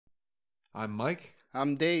I'm Mike.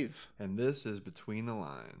 I'm Dave. And this is Between the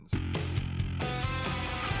Lines.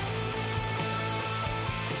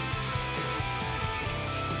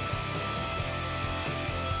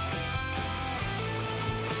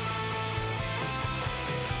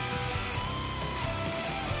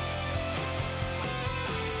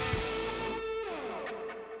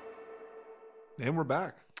 And we're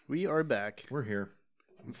back. We are back. We're here.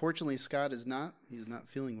 Unfortunately, Scott is not. He's not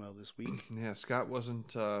feeling well this week. Yeah, Scott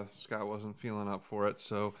wasn't feeling up for it.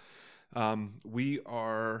 So we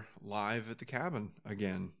are live at the cabin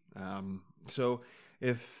again. So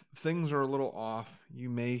if things are a little off,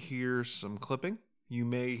 you may hear some clipping. You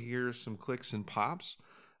may hear some clicks and pops.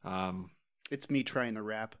 It's me trying to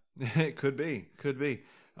rap. It could be.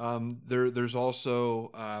 There's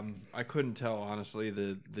also I couldn't tell, honestly.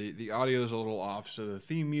 The audio is a little off, so the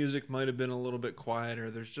theme music might have been a little bit quieter.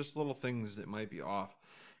 There's just little things that might be off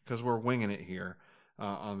because we're winging it here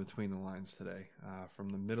on Between the Lines today from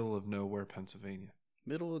the middle of nowhere, Pennsylvania.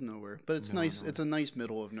 Middle of nowhere, but it's nice. It's a nice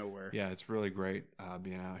middle of nowhere. Yeah, it's really great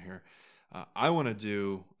being out here. I want to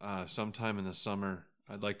do sometime in the summer.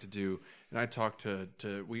 I'd like to do, and I talked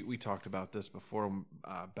to we talked about this before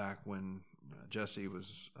back when Jesse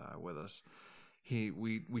was with us.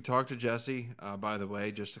 We talked to Jesse. By the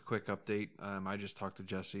way, just a quick update. I just talked to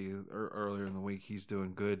Jesse earlier in the week. He's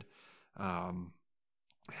doing good.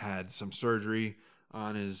 Had some surgery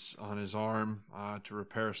on his arm to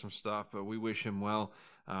repair some stuff, but we wish him well.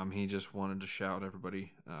 He just wanted to shout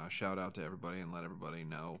out to everybody, and let everybody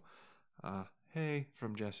know, hey,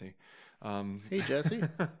 from Jesse. Hey, Jesse.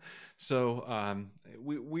 So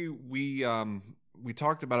we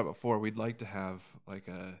talked about it before. We'd like to have like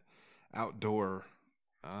a outdoor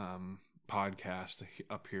podcast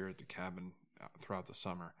up here at the cabin throughout the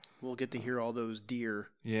summer. We'll get to hear all those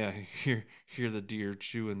deer. Yeah, hear the deer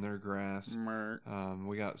chewing their grass.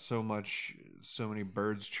 We got so many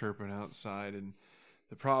birds chirping outside, and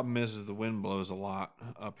the problem is the wind blows a lot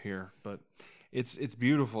up here, but it's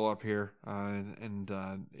beautiful up here, and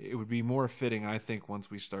it would be more fitting, I think,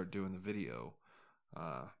 once we start doing the video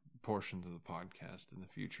portions of the podcast in the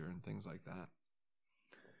future and things like that.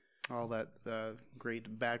 All that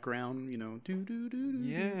great background,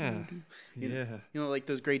 Yeah. Like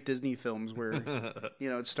those great Disney films where,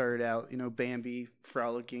 it started out, Bambi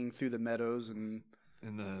frolicking through the meadows and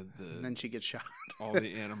then she gets shot. All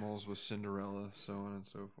the animals with Cinderella, so on and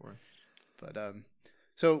so forth. But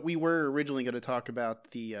so we were originally going to talk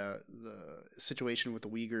about the situation with the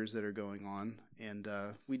Uyghurs that are going on, and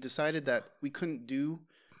we decided that we couldn't do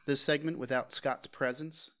this segment without Scott's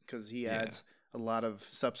presence because he adds a lot of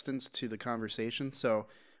substance to the conversation. So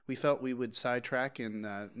we felt we would sidetrack and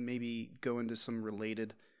maybe go into some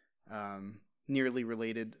related, nearly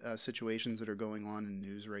related situations that are going on in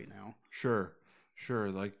news right now. Sure.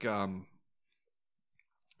 Like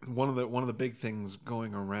one of the big things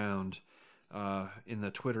going around in the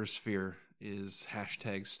Twitter sphere is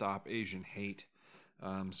 #StopAsianHate.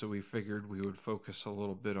 So we figured we would focus a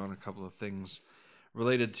little bit on a couple of things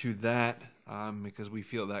related to that, because we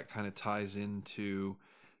feel that kind of ties into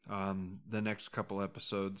the next couple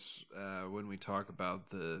episodes when we talk about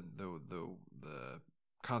the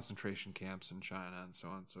concentration camps in China and so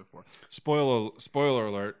on and so forth. Spoiler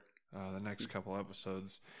alert, the next couple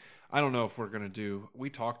episodes. I don't know if we're going to do... We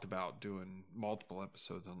talked about doing multiple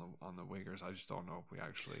episodes on the Uyghurs. I just don't know if we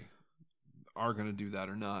actually are going to do that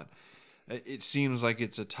or not. It seems like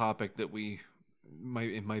it's a topic that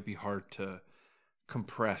it might be hard to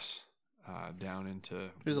compress down into.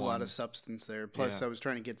 There's a lot of substance there. Plus, I was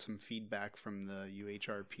trying to get some feedback from the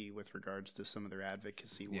UHRP with regards to some of their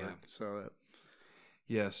advocacy work. So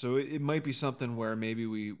it might be something where maybe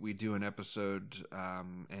we do an episode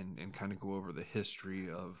and kind of go over the history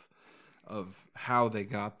of how they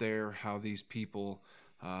got there, how these people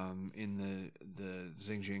in the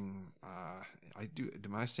XinJiang,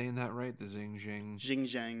 am I saying that right? The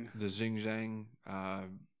XinJiang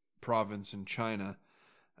province in China.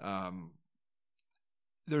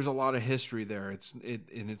 There's a lot of history there.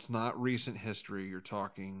 It's not recent history. You're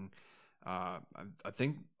talking. I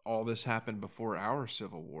think all this happened before our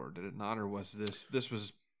Civil War, did it not? Or was this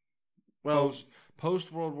was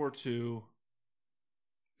post World War II?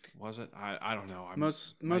 Was it? I don't know.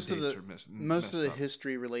 Most of the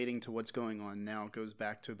history relating to what's going on now goes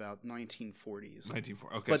back to about 1940s.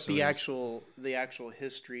 1940. Okay, but so the actual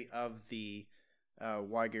history of the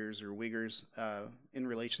Uyghurs in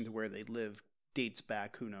relation to where they live dates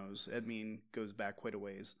back, who knows? I mean, goes back quite a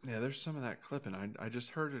ways. Yeah, there's some of that clip, and I just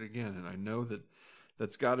heard it again, and I know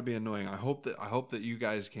that's got to be annoying. I hope that you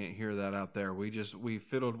guys can't hear that out there. We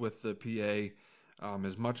fiddled with the PA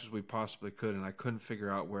as much as we possibly could, and I couldn't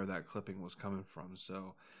figure out where that clipping was coming from.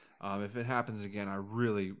 So if it happens again, I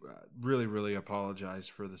really, really apologize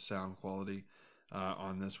for the sound quality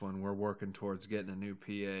on this one. We're working towards getting a new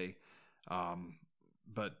PA.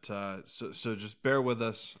 So just bear with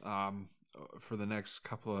us for the next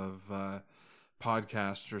couple of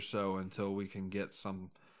podcasts or so until we can get some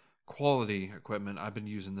quality equipment. I've been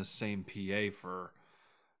using this same PA for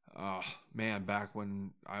back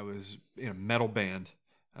when I was in a metal band,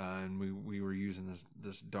 and we were using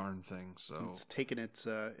this darn thing. So it's taken its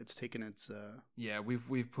yeah,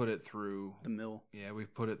 we've put it through the mill. Yeah,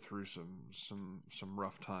 we've put it through some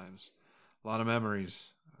rough times, a lot of memories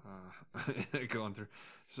going through.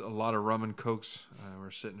 So a lot of rum and cokes were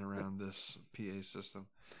sitting around this PA system.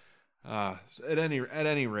 So at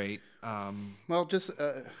any rate, well, just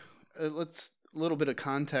let's a little bit of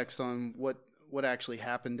context on what actually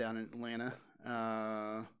happened down in Atlanta.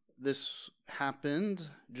 This happened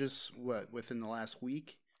just within the last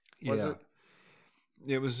week? Was it?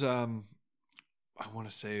 It was I want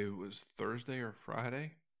to say it was Thursday or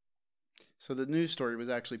Friday. So the news story was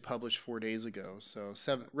actually published 4 days ago. So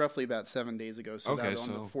roughly about 7 days ago. So okay, that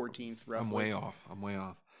on the 14th, roughly. I'm way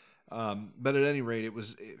off. But at any rate,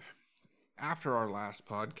 after our last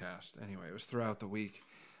podcast. Anyway, it was throughout the week.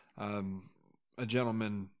 A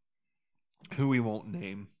gentleman who we won't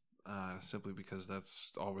name, simply because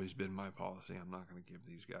that's always been my policy. I'm not going to give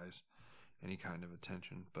these guys any kind of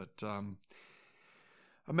attention. But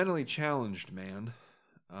a mentally challenged man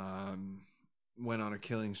went on a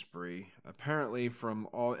killing spree. Apparently,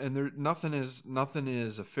 nothing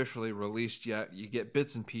is officially released yet. You get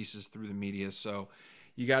bits and pieces through the media, so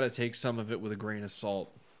you got to take some of it with a grain of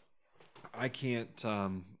salt. I can't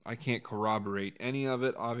corroborate any of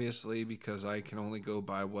it, obviously, because I can only go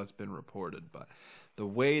by what's been reported. But the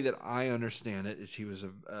way that I understand it is he was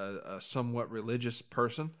a somewhat religious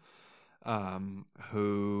person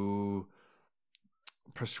who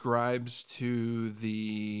prescribes to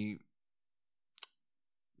the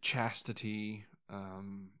chastity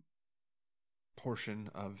portion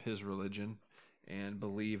of his religion and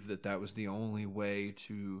believed that was the only way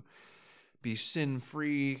to be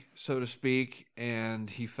sin-free, so to speak, and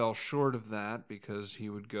he fell short of that because he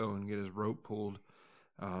would go and get his rope pulled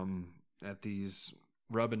at these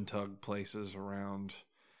rub and tug places around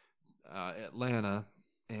Atlanta,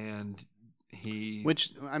 and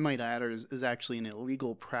which I might add is actually an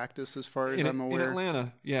illegal practice as far as I'm aware. In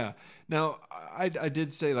Atlanta, yeah. Now, I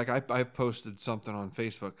did say, like, I posted something on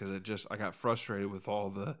Facebook because I got frustrated with all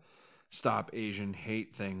the Stop Asian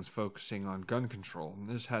Hate things focusing on gun control. And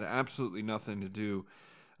this had absolutely nothing to do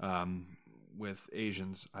with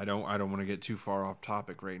Asians. I don't want to get too far off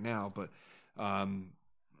topic right now, but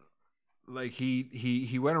like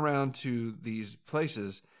he went around to these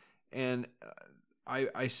places, and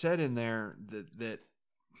I said in there that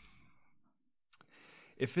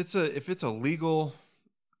if it's a legal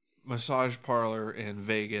massage parlor in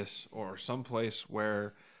Vegas or someplace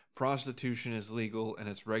where prostitution is legal and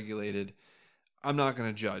it's regulated, I'm not going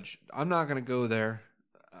to judge. I'm not going to go there.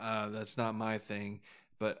 That's not my thing,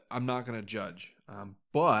 but I'm not going to judge.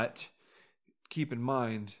 But keep in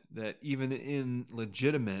mind that even in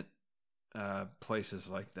legitimate places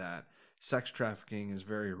like that, sex trafficking is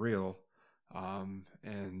very real,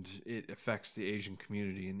 and it affects the Asian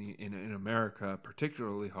community in America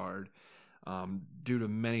particularly hard, due to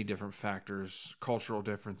many different factors, cultural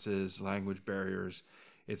differences, language barriers.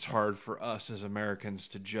 It's hard for us as Americans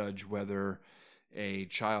to judge whether a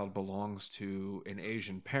child belongs to an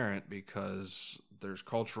Asian parent because there's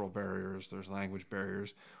cultural barriers, there's language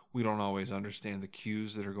barriers. We don't always understand the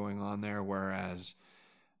cues that are going on there, whereas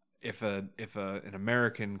if an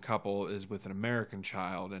American couple is with an American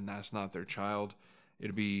child and that's not their child,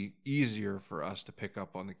 it'd be easier for us to pick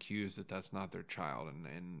up on the cues that that's not their child.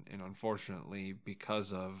 And unfortunately,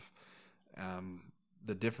 because of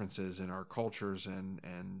the differences in our cultures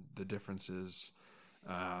and the differences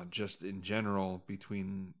just in general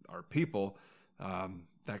between our people,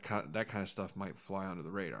 that kind of stuff might fly under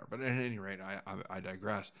the radar. But at any rate, I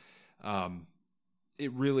digress.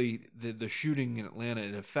 It really, the shooting in Atlanta,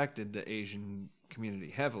 it affected the Asian community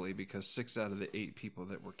heavily because 6 out of the 8 people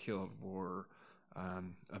that were killed were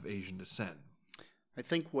of Asian descent. I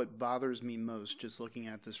think what bothers me most, just looking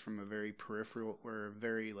at this from a very peripheral or a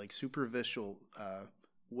very superficial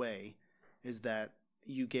way, is that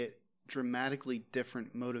you get dramatically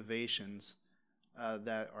different motivations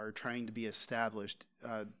that are trying to be established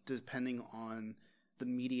depending on the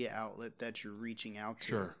media outlet that you're reaching out to.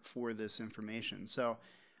 Sure. For this information. So,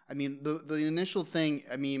 I mean, the initial thing,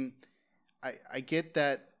 I mean, I get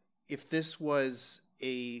that if this was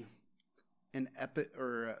a an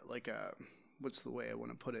like a, what's the way I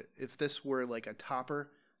want to put it? If this were like a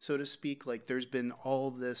topper, so to speak, like there's been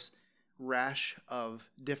all this rash of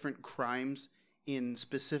different crimes in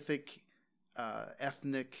specific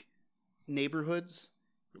ethnic neighborhoods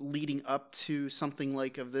leading up to something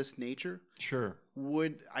like of this nature. Sure.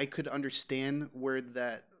 I could understand where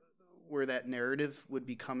that narrative would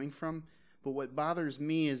be coming from. But what bothers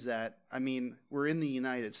me is that, I mean, we're in the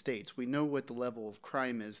United States. We know what the level of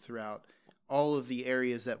crime is throughout all of the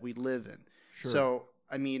areas that we live in. Sure. So,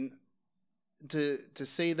 I mean, to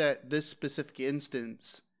say that this specific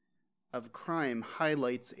instance of crime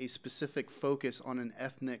highlights a specific focus on an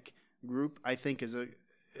ethnic group, I think is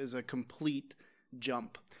a complete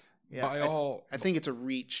jump. Yeah, I think it's a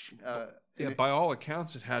reach. By all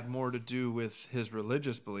accounts, it had more to do with his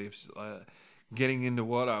religious beliefs. Getting into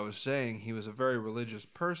what I was saying, he was a very religious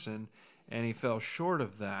person, and he fell short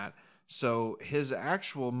of that. So his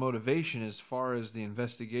actual motivation, as far as the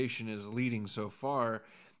investigation is leading so far,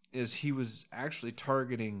 is he was actually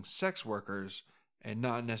targeting sex workers and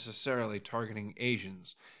not necessarily targeting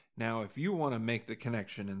Asians. Now, if you want to make the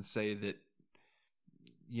connection and say that,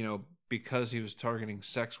 because he was targeting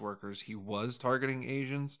sex workers, he was targeting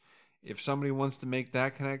Asians, if somebody wants to make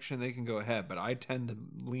that connection, they can go ahead. But I tend to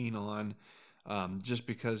lean on just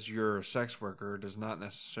because you're a sex worker does not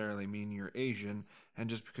necessarily mean you're Asian, and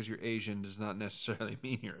just because you're Asian does not necessarily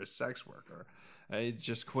mean you're a sex worker. It's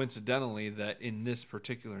just coincidentally that in this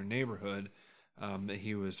particular neighborhood, that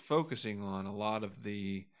he was focusing on a lot of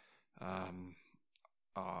the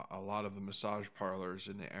massage parlors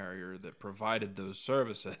in the area that provided those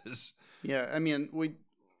services. Yeah, I mean, we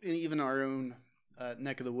even our own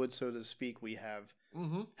neck of the woods, so to speak, we have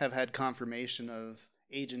had confirmation of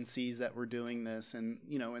agencies that were doing this, and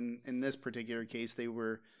in this particular case, they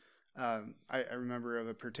were. I remember of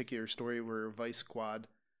a particular story where a vice squad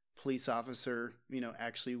police officer,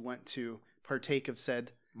 actually went to partake of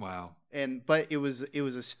said. Wow. But it was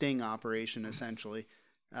a sting operation essentially.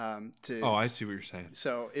 I see what you're saying.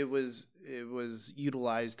 So it was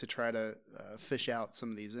utilized to try to fish out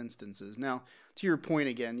some of these instances. Now, to your point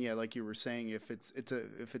again, yeah, like you were saying, if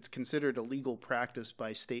it's considered a legal practice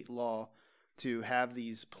by state law to have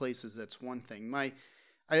these places, that's one thing.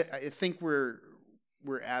 I think we're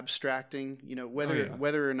abstracting,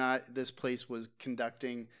 whether or not this place was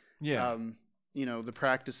conducting, the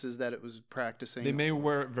practices that it was practicing. They may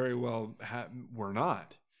very well were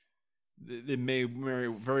not. It may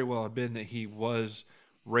very well have been that he was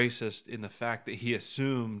racist in the fact that he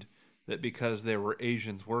assumed that because there were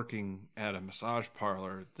Asians working at a massage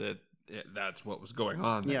parlor that's what was going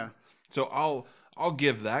on there. Yeah. So I'll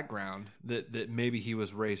give that ground that maybe he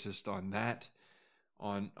was racist on that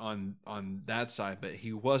on that side, but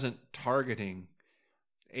he wasn't targeting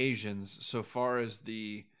Asians so far as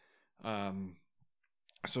the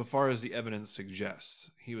evidence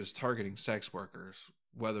suggests. He was targeting sex workers.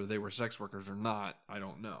 Whether they were sex workers or not, I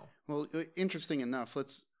don't know. Well, interesting enough,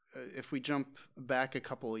 let's if we jump back a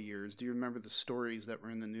couple of years, do you remember the stories that were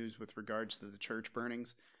in the news with regards to the church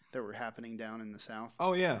burnings that were happening down in the South?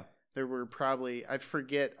 Oh, yeah. There were probably, I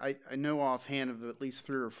forget, I know offhand of at least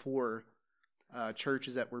 3 or 4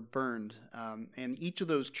 churches that were burned. And each of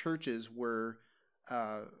those churches were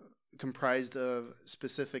comprised of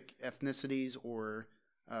specific ethnicities or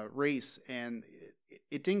race. And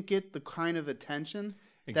it didn't get the kind of attention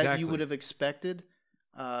that you would have expected.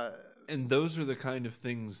 And those are the kind of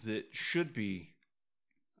things that should be,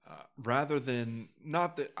 rather than,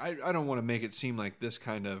 not that, I don't want to make it seem like this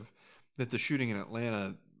kind of, that the shooting in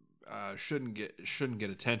Atlanta shouldn't get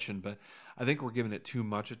attention, but I think we're giving it too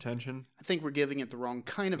much attention. I think we're giving it the wrong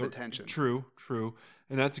kind of attention. True.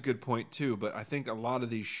 And that's a good point too, but I think a lot of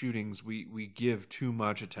these shootings, we give too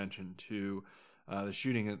much attention to the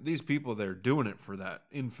shooting. These people, they're doing it for that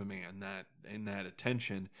infamy and that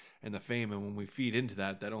attention and the fame, and when we feed into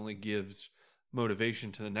that only gives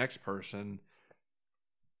motivation to the next person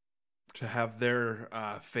to have their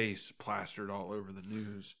face plastered all over the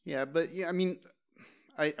news. Yeah, but yeah, I mean,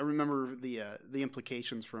 I remember the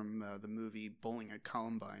implications from the movie Bowling at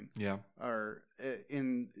Columbine. Yeah, are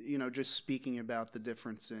in just speaking about the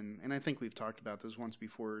difference in, and I think we've talked about this once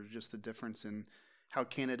before, just the difference in how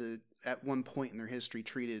Canada at one point in their history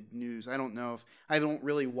treated news. I don't know if I don't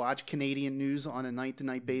really watch Canadian news on a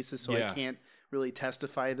night-to-night basis, so I can't really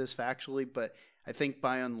testify this factually, but I think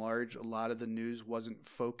by and large, a lot of the news wasn't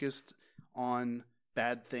focused on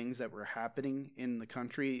bad things that were happening in the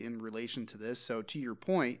country in relation to this. So to your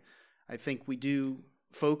point, I think we do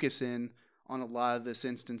focus in on a lot of this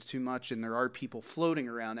instance too much, and there are people floating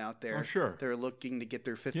around out there. Oh, sure. They're looking to get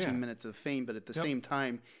their 15 minutes of fame, but at the same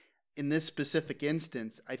time, in this specific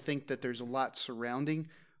instance, I think that there's a lot surrounding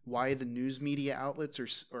why the news media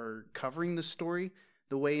outlets are covering the story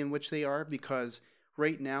the way in which they are, because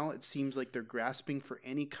right now it seems like they're grasping for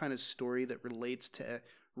any kind of story that relates to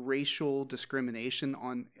racial discrimination,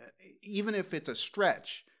 on even if it's a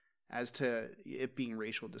stretch as to it being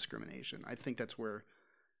racial discrimination. I think that's where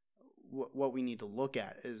what we need to look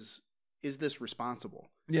at is this responsible?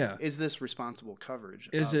 Yeah. Is this responsible coverage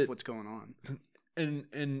of what's going on?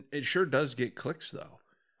 And it sure does get clicks, though.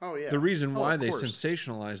 Oh, yeah. The reason why they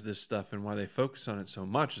sensationalize this stuff and why they focus on it so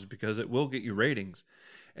much is because it will get you ratings.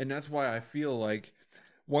 And that's why I feel like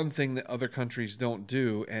one thing that other countries don't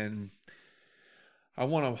do, and I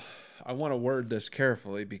want to word this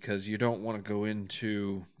carefully because you don't want to go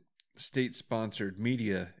into state-sponsored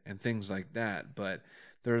media and things like that, but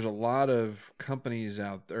there's a lot of companies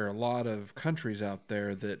out there, a lot of countries out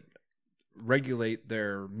there that regulate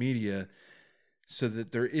their media so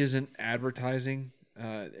that there isn't advertising.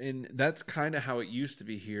 And that's kind of how it used to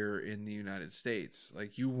be here in the United States.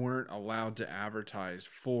 Like, you weren't allowed to advertise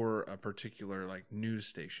for a particular news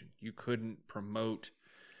station. You couldn't promote.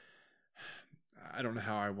 I don't know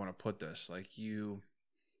how I want to put this.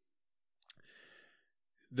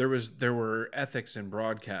 There were ethics in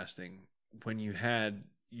broadcasting when you had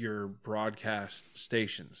your broadcast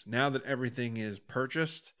stations. Now that everything is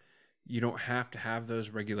purchased, you don't have to have those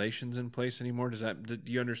regulations in place anymore. Do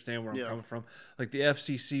you understand where I'm coming from? Like, the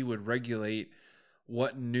FCC would regulate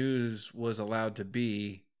what news was allowed to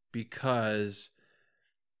be because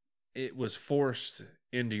it was forced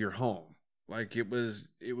into your home. Like, it was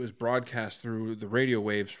broadcast through the radio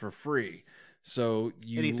waves for free. So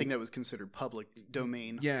anything that was considered public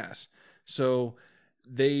domain. Yes. So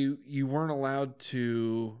you weren't allowed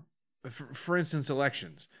to, for instance,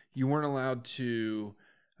 elections. You weren't allowed to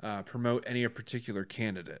promote any particular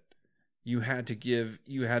candidate. You had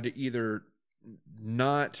to either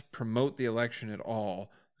not promote the election at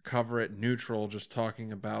all, cover it neutral, just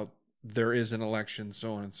talking about there is an election,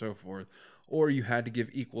 so on and so forth, or you had to give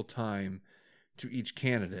equal time to each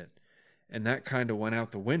candidate. And that kind of went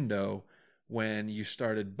out the window when you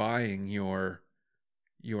started buying your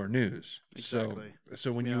news. Exactly.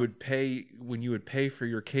 So when you would pay for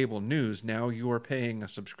your cable news, now you are paying a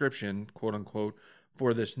subscription, quote unquote,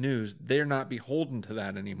 for this news. They're not beholden to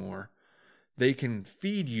that anymore. They can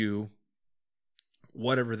feed you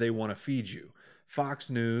whatever they want to feed you. Fox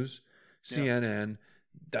News, CNN,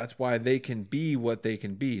 that's why they can be what they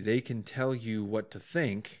can be. They can tell you what to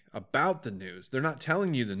think about the news. They're not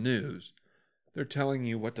telling you the news. They're telling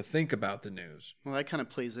you what to think about the news. Well, that kind of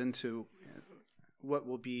plays into what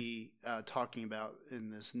we'll be talking about in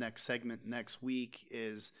this next segment next week.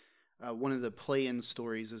 Is one of the play-in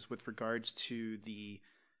stories is with regards to the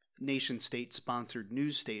nation-state sponsored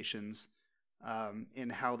news stations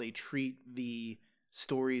and how they treat the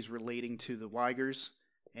stories relating to the Uyghurs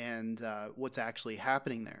and what's actually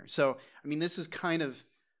happening there. So, I mean, this is kind of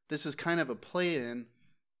a play-in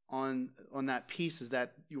on that piece, is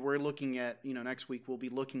that we're looking at, next week we'll be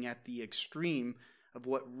looking at the extreme of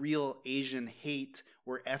what real Asian hate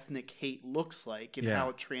or ethnic hate looks like, and how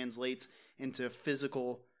it translates into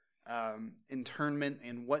physical internment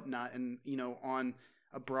and whatnot, and on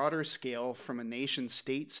a broader scale from a nation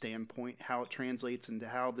state standpoint, how it translates into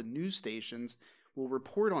how the news stations will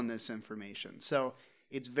report on this information. So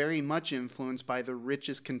it's very much influenced by the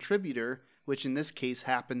richest contributor, which in this case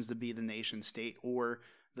happens to be the nation state or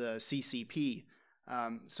the CCP.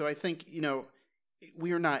 So I think,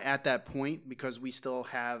 we are not at that point because we still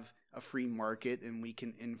have a free market and we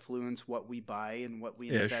can influence what we buy and what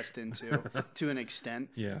we invest into to an extent.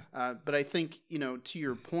 Yeah. But I think, to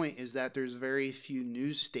your point, is that there's very few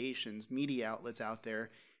news stations, media outlets out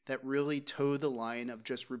there that really toe the line of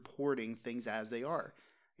just reporting things as they are.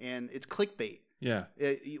 And it's clickbait. Yeah.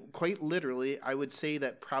 Quite literally, I would say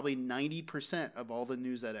that probably 90% of all the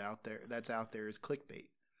news that's out there is clickbait.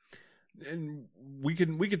 And we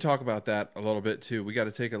could talk about that a little bit too. We got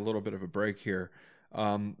to take a little bit of a break here.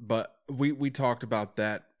 But we talked about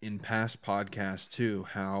that in past podcasts too,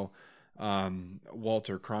 how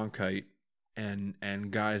Walter Cronkite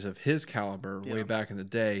and guys of his caliber way back in the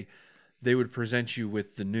day, they would present you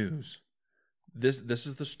with the news. This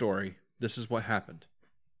is the story. This is what happened.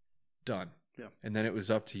 Done. Yeah. And then it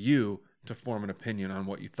was up to you to form an opinion on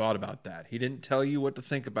what you thought about that. He didn't tell you what to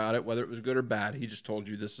think about it, whether it was good or bad. He just told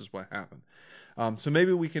you this is what happened. So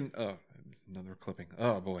maybe we can, another clipping.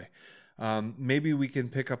 Oh boy. Maybe we can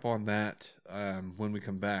pick up on that when we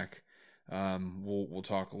come back. We'll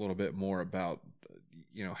talk a little bit more about,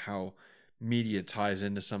 how media ties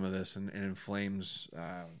into some of this and inflames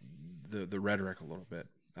the rhetoric a little bit.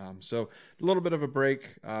 So a little bit of a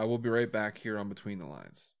break. We'll be right back here on Between the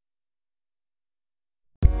Lines.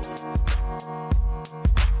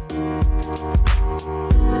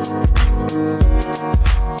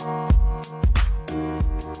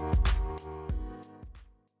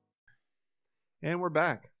 And we're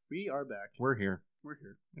back. We are back. We're here. We're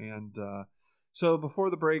here. And so before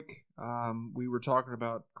the break, we were talking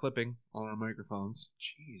about clipping on our microphones.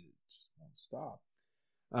 Jeez, it just won't stop.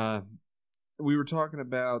 We were talking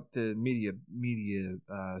about the media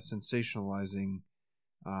sensationalizing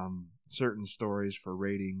certain stories for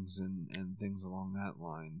ratings and things along that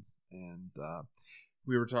lines. And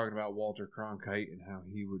we were talking about Walter Cronkite and how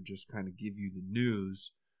he would just kind of give you the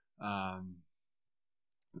news.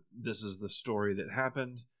 This is the story that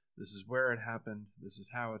happened. This is where it happened. This is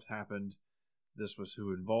how it happened. This was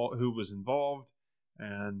who was involved,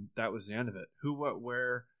 and that was the end of it. Who, what,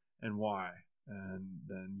 where, and why. And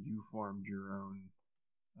then you formed your own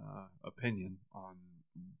opinion on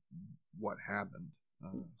what happened,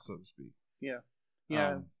 so to speak. Yeah.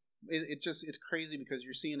 It's crazy because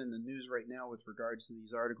you're seeing in the news right now with regards to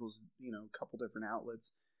these articles, a couple different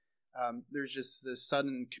outlets. There's just this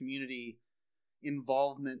sudden community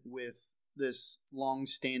involvement with this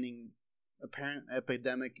long-standing apparent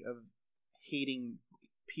epidemic of hating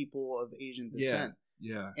people of Asian descent.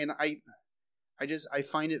 Yeah. And I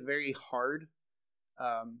find it very hard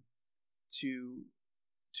to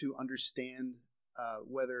understand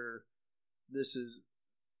whether this is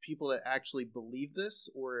people that actually believe this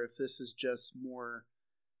or if this is just more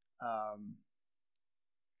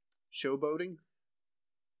showboating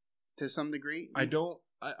to some degree. I'm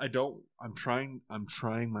trying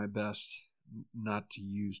my best not to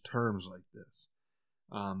use terms like this.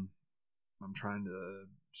 I'm trying to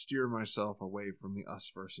steer myself away from the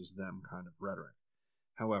us versus them kind of rhetoric.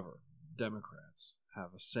 However, Democrats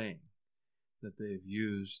have a saying that they've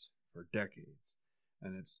used for decades,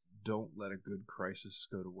 and it's "Don't let a good crisis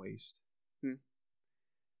go to waste."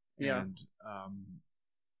 Yeah. And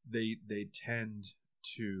they tend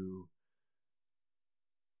to,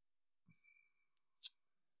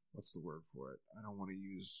 what's the word for it? I don't want to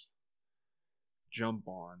use jump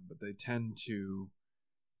on, but they tend to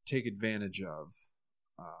take advantage of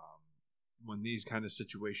when these kind of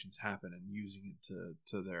situations happen and using it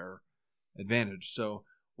to their advantage. So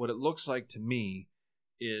what it looks like to me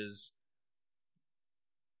is,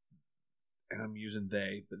 and I'm using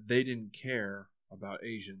they, but they didn't care about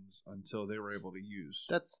Asians until they were able to use.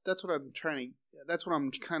 That's what I'm trying. That's what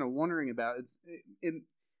I'm kind of wondering about.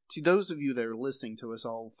 To those of you that are listening to us,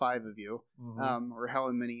 all 5 of you, or how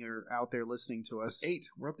many are out there listening to us? 8.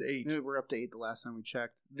 We're up to 8. We're up to 8 the last time we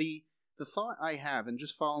checked. The thought I have, and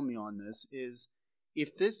just follow me on this, is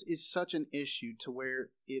if this is such an issue to where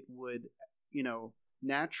it would,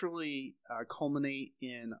 naturally culminate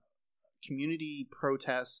in community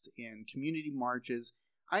protest and community marches.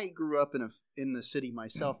 I grew up in the city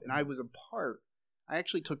myself, and I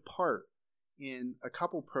actually took part in a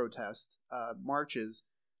couple protest marches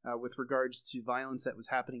with regards to violence that was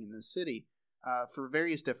happening in the city for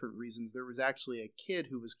various different reasons. There was actually a kid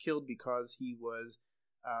who was killed because he was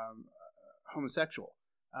homosexual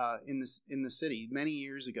in the city many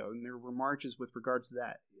years ago, and there were marches with regards to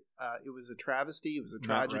that. It was a travesty. It was a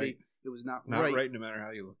tragedy. Right. It was not right. right, no matter how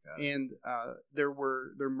you look at it. And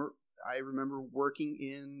I remember working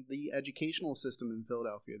in the educational system in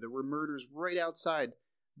Philadelphia. There were murders right outside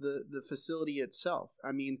the facility itself.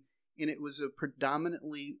 I mean, and it was a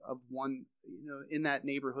predominantly of one, in that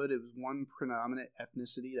neighborhood, it was one predominant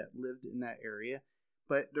ethnicity that lived in that area.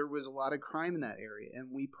 But there was a lot of crime in that area, and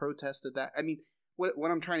we protested that. I mean,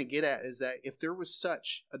 what I'm trying to get at is that if there was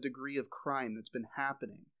such a degree of crime that's been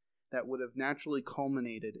happening that would have naturally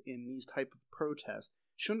culminated in these type of protests,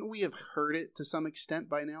 shouldn't we have heard it to some extent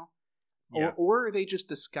by now? Yeah. Or are they just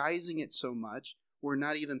disguising it so much we're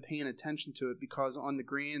not even paying attention to it because on the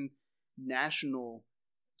grand national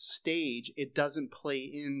stage it doesn't play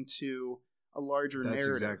into a larger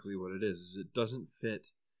narrative? That's exactly what it is it doesn't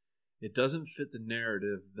fit the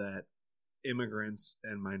narrative that immigrants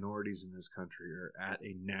and minorities in this country are at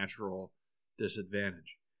a natural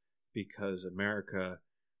disadvantage because America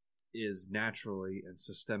is naturally and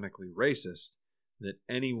systemically racist, that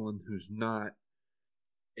anyone who's not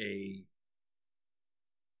a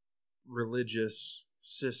religious,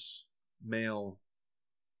 cis, male,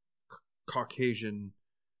 Caucasian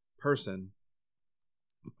person,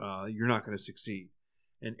 you're not going to succeed.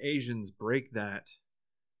 And Asians break that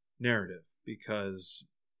narrative because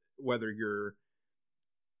whether you're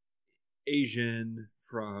Asian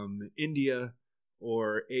from India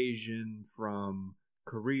or Asian from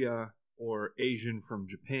Korea or Asian from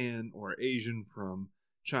Japan or Asian from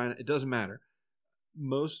China, it doesn't matter.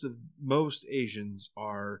 Most Asians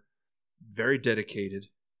are very dedicated,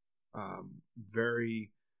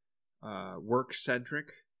 very work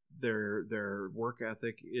centric. Their work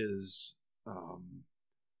ethic is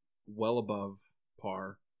well above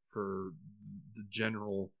par for the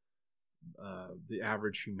general, the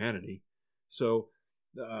average humanity. So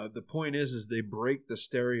the point is they break the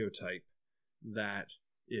stereotype that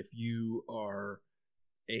if you are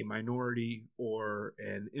a minority or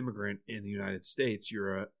an immigrant in the United States,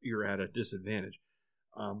 you're at a disadvantage.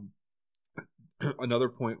 Another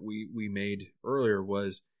point we made earlier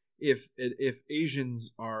was if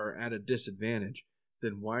Asians are at a disadvantage,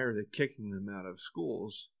 then why are they kicking them out of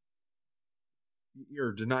schools?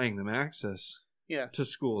 You're denying them access to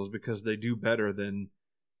schools because they do better than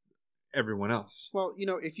everyone else. Well,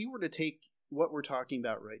 if you were to take what we're talking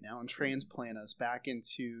about right now and transplant us back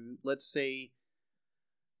into, let's say,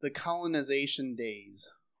 the colonization days,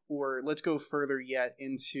 or let's go further yet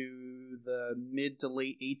into the mid to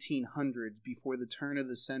late 1800s, before the turn of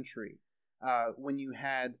the century, when you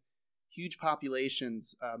had huge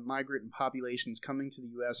populations, migrant populations coming to the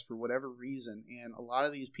U.S. for whatever reason, and a lot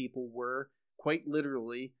of these people were quite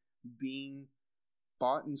literally being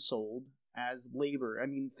bought and sold as labor. I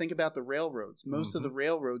mean, think about the railroads. Most of the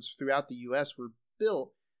railroads throughout the U.S. were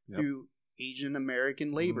built through Asian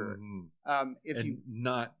American labor.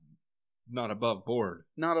 Not above board.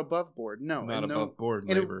 Not above board. No, not above board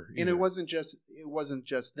labor. And it wasn't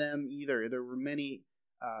just them either. There were many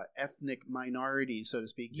ethnic minorities, so to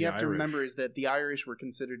speak. You have to remember is that the Irish were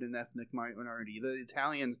considered an ethnic minority. The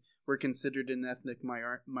Italians were considered an ethnic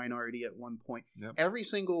minority at one point. Yep. Every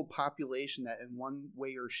single population that in one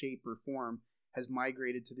way or shape or form has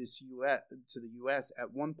migrated to the U.S.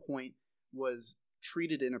 at one point was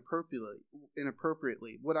treated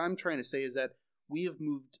inappropriately. What I'm trying to say is that we have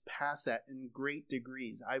moved past that in great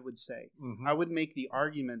degrees, I would say. Mm-hmm. I would make the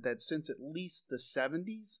argument that since at least the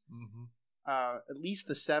 70s,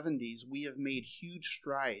 we have made huge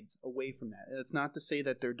strides away from that. It's not to say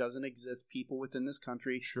that there doesn't exist people within this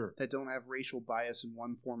country that don't have racial bias in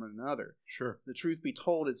one form or another. Sure. The truth be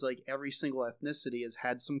told, it's like every single ethnicity has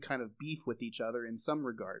had some kind of beef with each other in some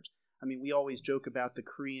regards. I mean, we always joke about the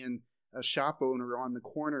Korean shop owner on the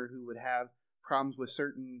corner who would have problems with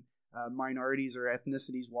certain minorities or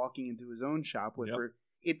ethnicities walking into his own shop with her.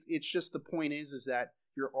 It's just the point is that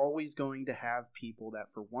you're always going to have people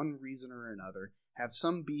that for one reason or another have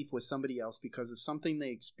some beef with somebody else because of something they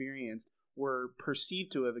experienced or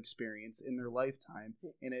perceived to have experienced in their lifetime,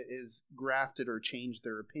 and it is grafted or changed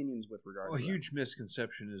their opinions with regard to that. A huge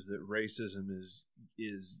misconception is that racism is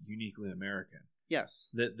uniquely American. Yes.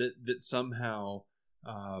 That somehow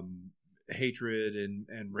hatred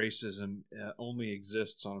and racism only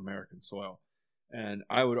exists on American soil. And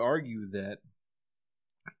I would argue that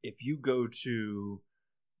if you go to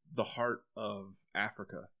the heart of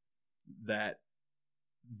Africa, that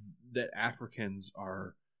Africans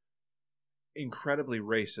are incredibly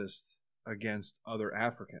racist against other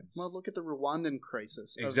Africans. Well, look at the Rwandan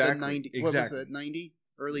crisis of the 90s. What was that, 90?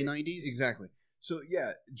 Early 90s? Exactly. So,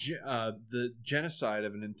 yeah, the genocide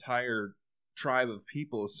of an entire tribe of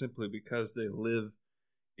people simply because they live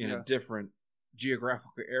in a different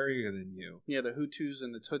geographical area than you. Yeah, the Hutus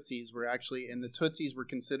and the Tutsis were actually, and the Tutsis were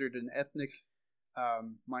considered an ethnic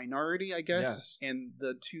minority, I guess. Yes. And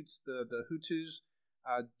the Hutus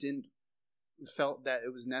felt that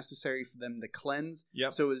it was necessary for them to cleanse.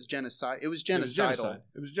 Yep. So it was genocide. It was genocidal.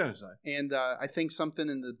 It was genocide. And I think something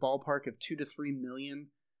in the ballpark of 2 to 3 million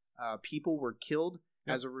people were killed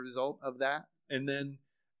as a result of that. And then,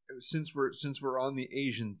 since we're on the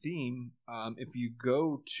Asian theme, if you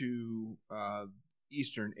go to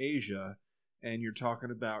Eastern Asia and you're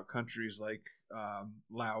talking about countries like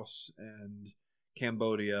Laos and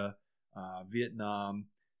Cambodia, Vietnam,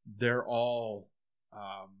 they're all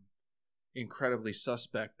incredibly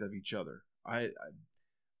suspect of each other.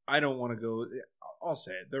 I don't want to go. I'll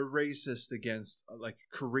say it. They're racist against, like,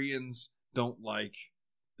 Koreans don't like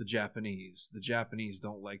the Japanese. The Japanese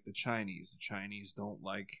don't like the Chinese. The Chinese don't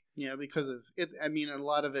like because of it. I mean, a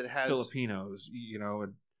lot of it has Filipinos.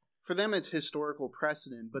 For them, it's historical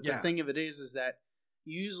precedent. But the thing of it is that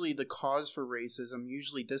usually the cause for racism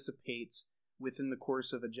usually dissipates within the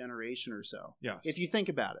course of a generation or so. Yes. If you think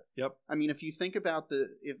about it. Yep. I mean, if you think about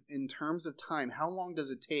if in terms of time, how long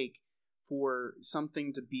does it take for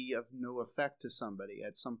something to be of no effect to somebody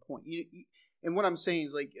at some point? And what I'm saying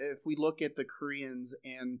is, like, if we look at the Koreans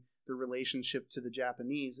and the relationship to the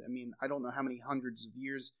Japanese, I mean, I don't know how many hundreds of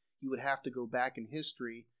years you would have to go back in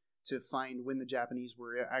history to find when the Japanese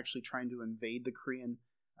were actually trying to invade the Korean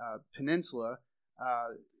peninsula.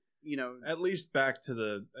 at least back to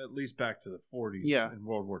the 40s in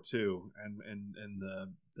World War II and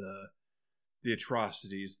the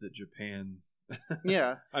atrocities that Japan.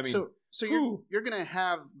 Yeah. I mean, so you're going to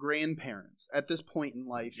have grandparents at this point in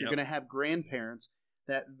life. You're going to have grandparents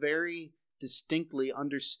that very distinctly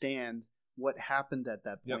understand what happened at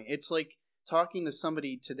that point. It's like talking to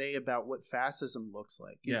somebody today about what fascism looks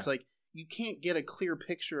like. It's like you can't get a clear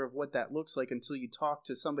picture of what that looks like until you talk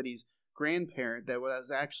to somebody's grandparent that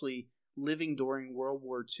was actually living during World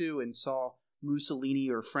War II and saw Mussolini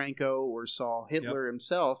or Franco or saw Hitler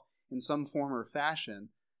himself in some form or fashion.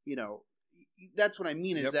 That's what I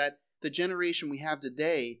mean is that the generation we have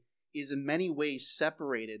today is in many ways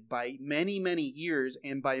separated by many, many years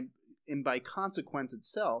and by consequence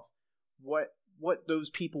itself what those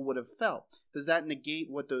people would have felt. Does that negate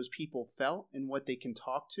what those people felt and what they can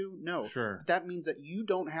talk to? No. Sure. But that means that you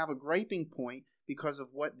don't have a griping point because of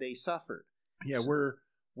what they suffered. Yeah, so,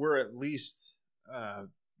 we're at least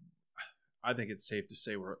I think it's safe to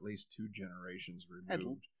say we're at least 2 generations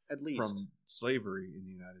removed at least from slavery in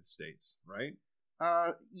the United States, right?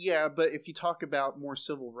 Yeah, but if you talk about more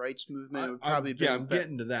civil rights movement, it would probably be. Yeah, I'm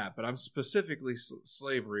getting to that, but I'm specifically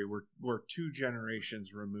slavery. We're 2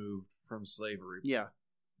 generations removed from slavery. Yeah,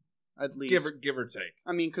 at least give or take.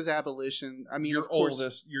 I mean, because abolition. I mean, your of course,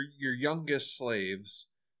 oldest, your youngest slaves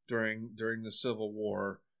during the Civil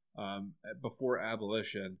War, before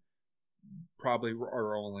abolition, probably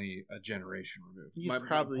are only a generation removed. My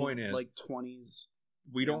point is, like 20s.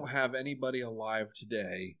 We don't have anybody alive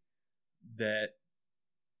today that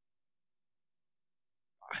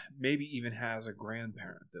maybe even has a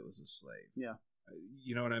grandparent that was a slave. Yeah.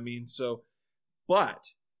 You know what I mean? So, but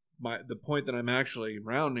the point that I'm actually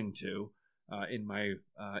rounding to, in my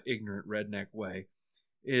ignorant redneck way,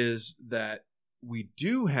 is that we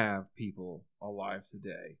do have people alive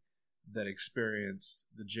today that experienced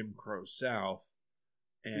the Jim Crow South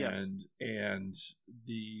and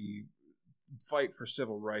the fight for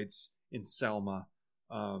civil rights in Selma,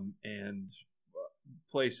 and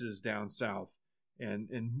places down south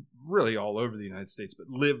and really all over the United States, but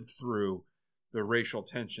lived through the racial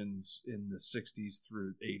tensions in the 60s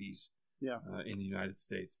through 80s in the United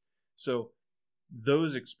States. So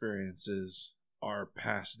those experiences are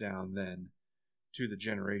passed down then to the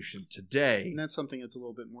generation today. And that's something that's a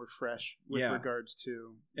little bit more fresh with regards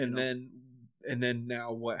to... And then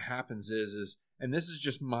now what happens is, and this is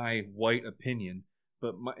just my white opinion,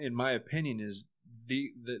 but in my opinion is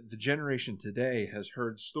the generation today has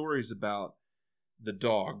heard stories about the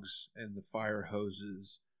dogs and the fire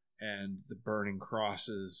hoses and the burning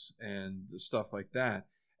crosses and the stuff like that.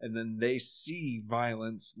 And then they see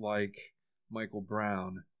violence like Michael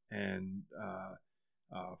Brown and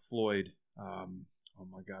Floyd. Oh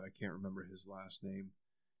my God, I can't remember his last name.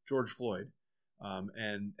 George Floyd.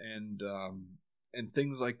 And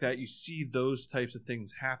things like that. You see those types of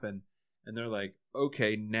things happen, and they're like,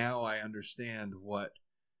 okay, now I understand what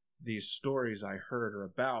these stories I heard are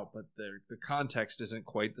about, but the context isn't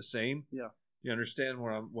quite the same. Yeah. You understand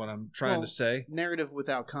what I'm trying to say? Narrative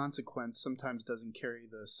without consequence sometimes doesn't carry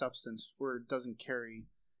the substance, or it doesn't carry,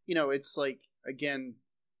 it's like, again,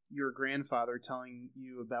 your grandfather telling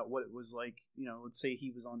you about what it was like, let's say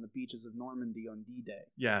he was on the beaches of Normandy on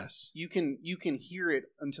D-Day. Yes. You can hear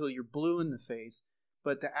it until you're blue in the face,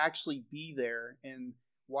 but to actually be there and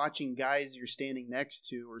watching guys you're standing next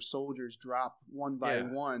to or soldiers drop one by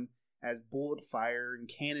one as bullet fire and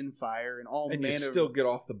cannon fire and all manner. And you still get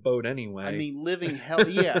off the boat anyway. I mean, living hell.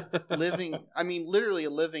 Yeah, literally a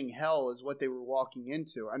living hell is what they were walking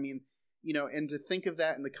into. I mean, and to think of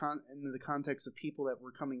that in the context of people that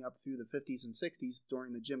were coming up through the 50s and 60s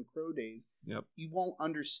during the Jim Crow days, you won't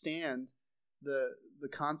understand the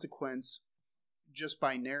consequence just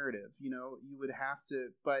by narrative. You would have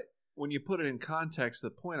to, but when you put it in context, the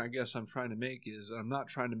point I guess I'm trying to make is I'm not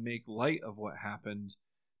trying to make light of what happened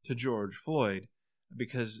to George Floyd,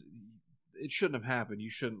 because it shouldn't have happened. You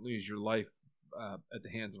shouldn't lose your life at the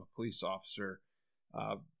hands of a police officer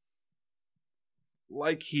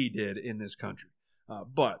like he did in this country.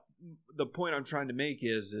 But the point I'm trying to make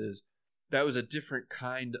is that was a different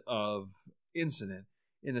kind of incident.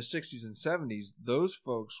 In the 60s and 70s, those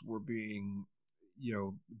folks were being,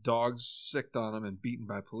 dogs sicked on them and beaten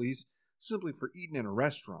by police simply for eating in a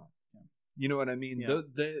restaurant. Yeah. You know what I mean? Yeah.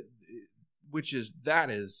 That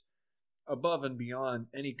is above and beyond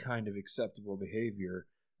any kind of acceptable behavior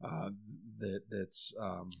that's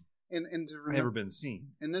and to remember, never been seen.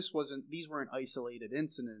 And these weren't isolated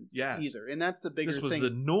incidents either. And that's the bigger thing. This was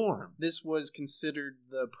the norm. This was considered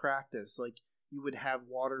the practice. Like, you would have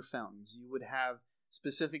water fountains, you would have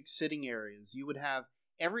specific sitting areas, you would have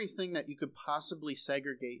everything that you could possibly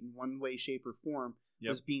segregate in one way, shape, or form Yep.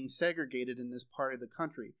 was being segregated in this part of the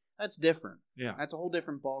country. That's different. Yeah. That's a whole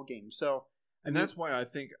different ballgame. So, And that's why I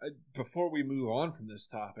think, before we move on from this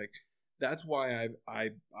topic, that's why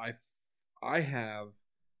I have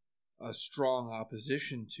a strong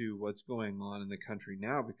opposition to what's going on in the country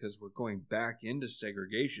now, because we're going back into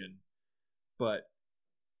segregation, but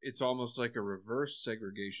it's almost like a reverse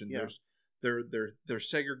segregation. Yeah. They're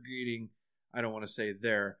segregating. I don't want to say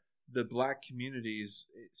the black communities.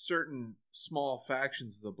 Certain small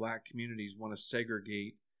factions of the black communities want to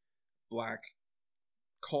segregate black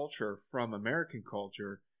culture from American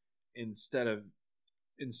culture instead of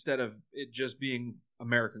it just being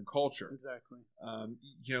American culture. Exactly.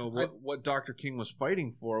 What Dr. King was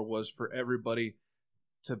fighting for was for everybody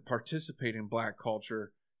to participate in black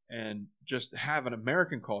culture and just have an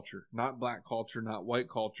American culture, not black culture, not white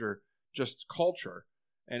culture, just culture,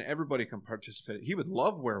 and everybody can participate. He would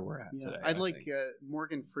love where we're at today. I think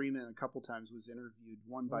Morgan Freeman a couple times was interviewed.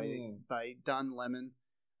 One by Don Lemon.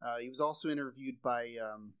 He was also interviewed by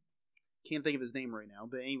can't think of his name right now,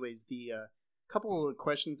 but anyways, the couple of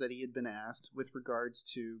questions that he had been asked with regards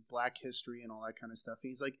to Black history and all that kind of stuff.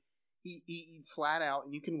 He's like, he flat out,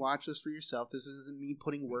 and you can watch this for yourself. This isn't me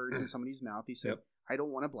putting words in somebody's mouth. He said, Yep. I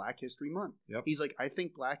don't want a Black History Month. Yep. He's like, I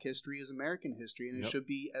think Black history is American history, and it Yep. should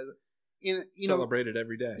be celebrated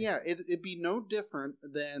every day. Yeah, it'd be no different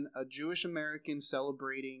than a Jewish American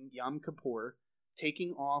celebrating Yom Kippur,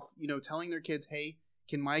 taking off, telling their kids, hey,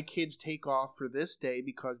 can my kids take off for this day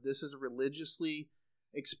because this is a religiously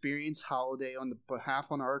experienced holiday on the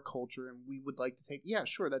behalf on our culture, and we would like to take. Yeah,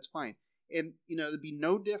 sure, that's fine. And it'd be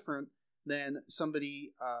no different than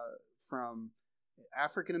somebody from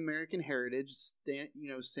African American heritage,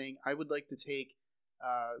 saying, I would like to take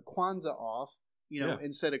Kwanzaa off,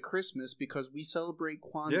 instead of Christmas because we celebrate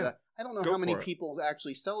Kwanzaa. Yeah. I don't know how many people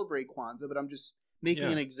actually celebrate Kwanzaa, but I'm just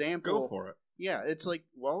making an example. Go for it. Yeah, it's like,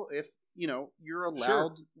 well, if you're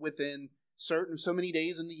allowed within so many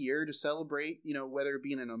days in the year to celebrate, whether it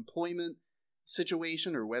be in an employment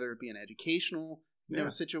situation or whether it be an educational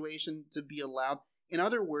situation, to be allowed. In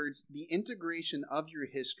other words, the integration of your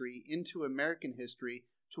history into American history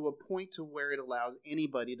to a point to where it allows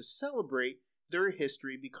anybody to celebrate their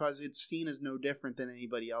history because it's seen as no different than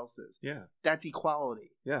anybody else's. Yeah. That's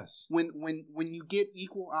equality. Yes. When you get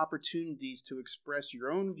equal opportunities to express your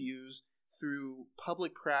own views through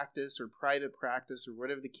public practice or private practice or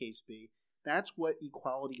whatever the case be, that's what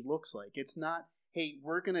equality looks like. It's not, hey,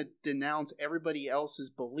 we're going to denounce everybody else's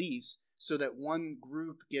beliefs so that one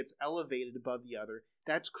group gets elevated above the other.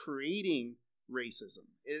 That's creating racism.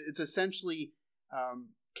 It's essentially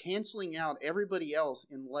canceling out everybody else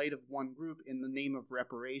in light of one group in the name of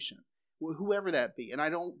reparation, whoever that be. And I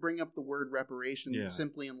don't bring up the word reparation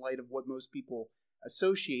simply in light of what most people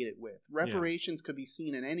associate it with. Reparations could be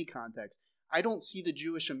seen in any context. I don't see the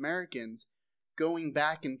Jewish Americans going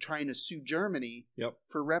back and trying to sue Germany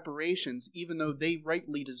for reparations, even though they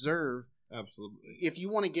rightly deserve. Absolutely. If you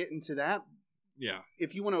want to get into that,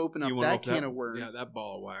 if you want to open up that can of worms, that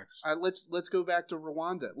ball of wax. Let's go back to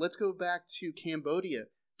Rwanda. Let's go back to Cambodia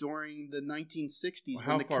during the 1960s. Well,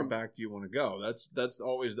 how far back do you want to go? That's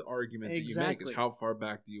always the argument that you make, is how far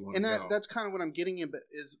back do you want to go? And that's kind of what I'm getting at,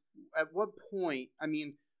 is at what point, I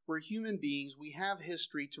mean, we're human beings. We have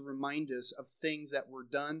history to remind us of things that were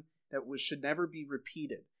done that should never be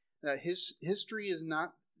repeated. History is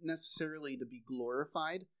not necessarily to be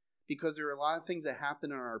glorified, because there are a lot of things that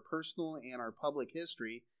happen in our personal and our public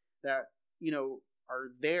history that,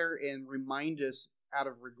 are there and remind us out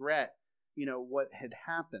of regret, what had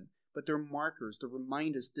happened. But they're markers to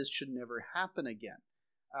remind us this should never happen again.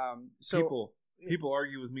 People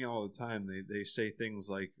argue with me all the time. They say things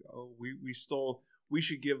like, "Oh, we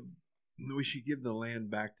should give the land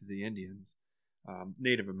back to the Indians,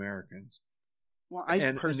 Native Americans." Well,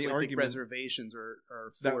 I personally think reservations are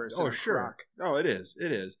for us. Oh, sure. Oh, it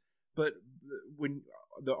is. But when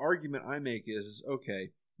the argument I make is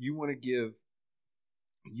okay, you want to give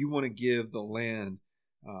the land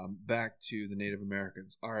back to the Native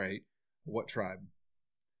Americans. All right, what tribe?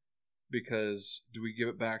 Because do we give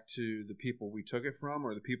it back to the people we took it from,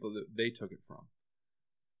 or the people that they took it from?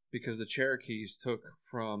 Because the Cherokees took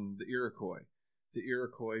from the Iroquois. The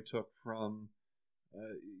Iroquois took from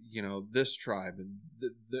this tribe, and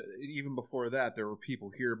even before that, there were people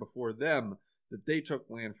here before them that they took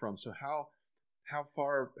land from. So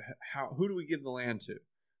who do we give the land to?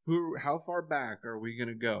 How far back are we going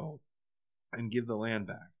to go and give the land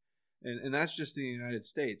back? And that's just in the United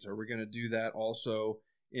States. Are we going to do that also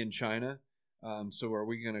in China? So are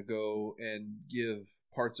we going to go and give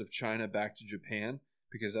parts of China back to Japan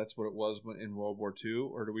because that's what it was in World War II,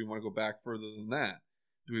 or do we want to go back further than that?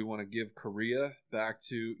 Do we want to give Korea back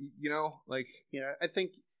to, like... Yeah, I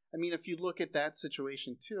think, if you look at that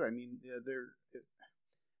situation too,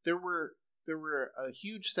 there were a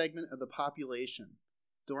huge segment of the population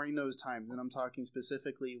during those times, and I'm talking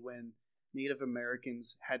specifically when Native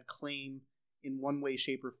Americans had claim in one way,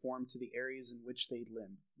 shape, or form to the areas in which they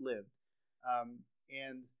lived.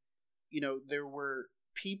 And there were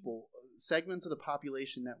segments of the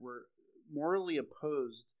population that were morally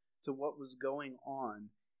opposed to what was going on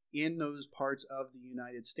in those parts of the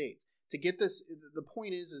United States. To get this, the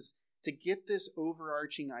point is to get this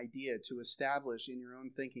overarching idea to establish in your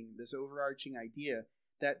own thinking, this overarching idea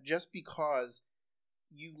that just because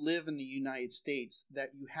you live in the United States, that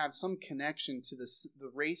you have some connection to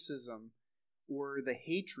the racism or the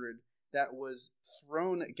hatred that was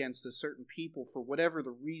thrown against a certain people for whatever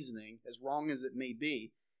the reasoning, as wrong as it may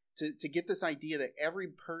be, to get this idea that every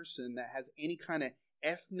person that has any kind of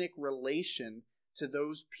ethnic relation to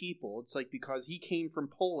those people, it's like because he came from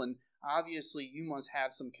Poland, obviously you must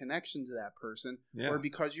have some connection to that person, or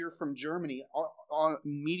because you're from Germany,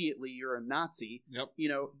 immediately you're a Nazi. Yep.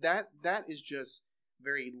 That is just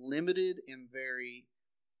very limited and very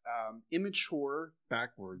immature,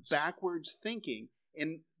 backwards thinking.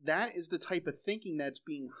 And that is the type of thinking that's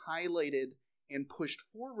being highlighted and pushed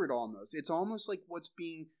forward almost. It's almost like what's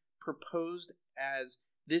being proposed as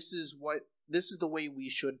this is the way we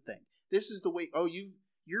should think. This is the way,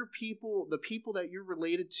 your people, the people that you're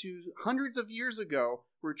related to hundreds of years ago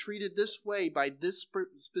were treated this way by this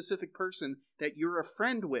specific person that you're a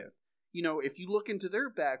friend with. If you look into their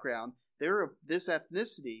background, they're of this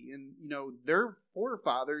ethnicity, and, their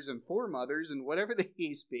forefathers and foremothers and whatever the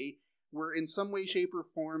case be were in some way, shape, or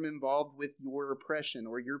form involved with your oppression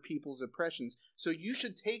or your people's oppressions. So you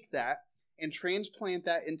should take that and transplant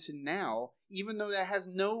that into now, even though that has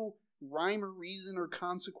no rhyme or reason or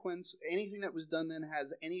consequence. Anything that was done then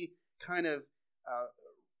has any kind of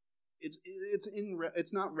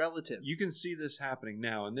it's not relative. You can see this happening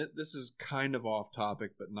now, and this is kind of off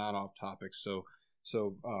topic, but not off topic. So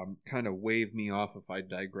kind of wave me off if I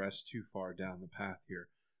digress too far down the path here.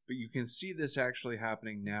 But you can see this actually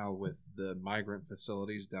happening now with the migrant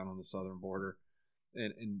facilities down on the southern border,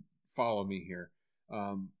 and follow me here.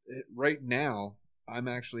 Right now, I'm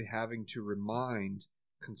actually having to remind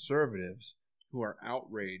conservatives who are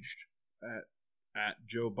outraged at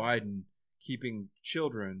Joe Biden keeping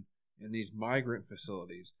children in these migrant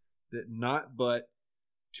facilities that not but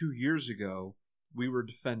 2 years ago we were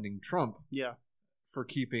defending Trump for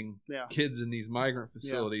keeping kids in these migrant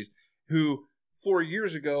facilities, who 4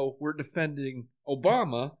 years ago were defending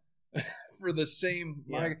Obama for the same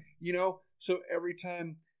so every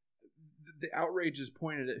time the outrage is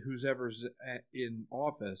pointed at who's ever's in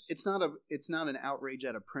office. It's not an outrage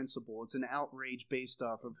at a principle. It's an outrage based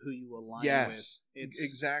off of who you align with.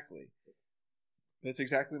 Exactly. That's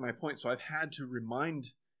exactly my point. So I've had to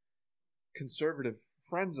remind conservative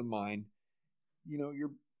friends of mine,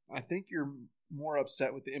 I think you're more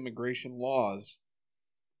upset with the immigration laws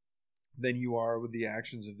than you are with the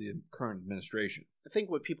actions of the current administration. I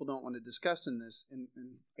think what people don't want to discuss in this, and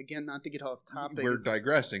again, not to get off topic, we're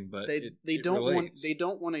digressing, but they don't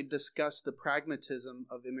want to discuss the pragmatism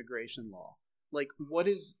of immigration law. Like, what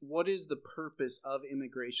is the purpose of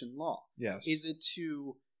immigration law? Yes, is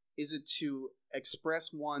it to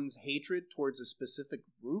express one's hatred towards a specific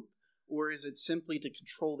group, or is it simply to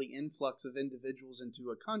control the influx of individuals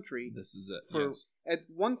into a country? This is it. Yes. At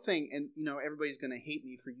one thing, and everybody's going to hate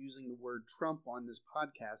me for using the word Trump on this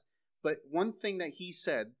podcast, but one thing that he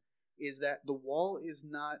said is that the wall is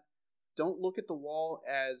not. Don't look at the wall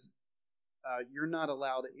as you're not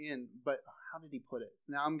allowed in. But how did he put it?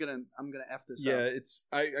 Now I'm gonna f this up. Yeah, it's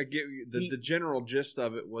I get you. The general gist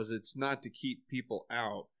of it was it's not to keep people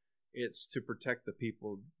out. It's to protect the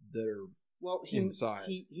people that are inside.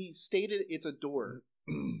 He stated it's a door.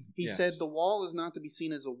 He said the wall is not to be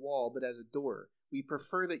seen as a wall, but as a door. We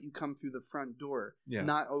prefer that you come through the front door,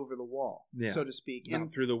 not over the wall, so to speak.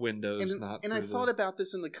 Not through the windows. I thought about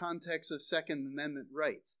this in the context of Second Amendment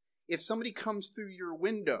rights. If somebody comes through your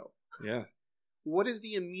window, what is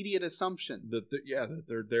the immediate assumption? That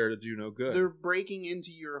they're there to do no good. They're breaking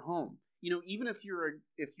into your home. Even if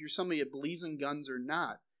you're somebody that believes in guns or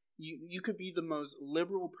not, you could be the most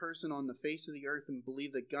liberal person on the face of the earth and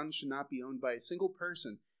believe that guns should not be owned by a single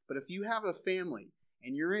person. But if you have a family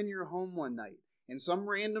and you're in your home one night, and some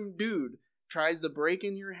random dude tries to break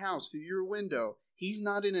in your house through your window, he's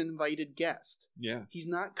not an invited guest. Yeah. He's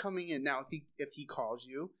not coming in. Now, if he calls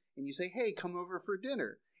you and you say, hey, come over for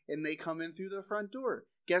dinner, and they come in through the front door,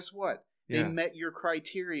 guess what? They met your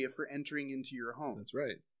criteria for entering into your home. That's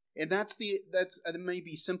right. And that's it may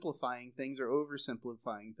be simplifying things or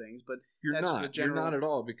oversimplifying things, but you're not at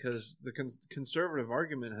all, because the conservative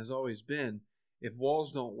argument has always been, if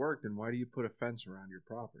walls don't work, then why do you put a fence around your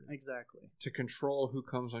property? Exactly. To control who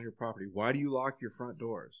comes on your property. Why do you lock your front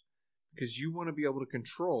doors? Because you want to be able to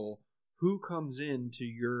control who comes into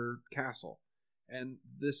your castle. And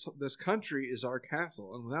this country is our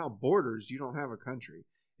castle. And without borders, you don't have a country.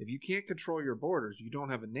 If you can't control your borders, you don't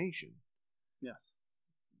have a nation. Yes.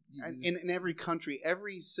 In every country,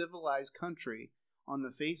 every civilized country on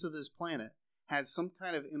the face of this planet has some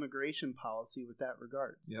kind of immigration policy with that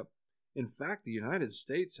regard. Yep. In fact, the United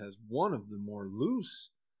States has one of the more loose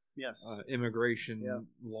immigration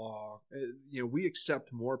law. We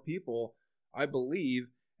accept more people, I believe,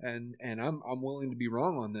 and I'm willing to be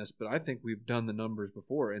wrong on this, but I think we've done the numbers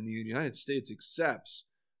before, and the United States accepts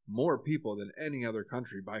more people than any other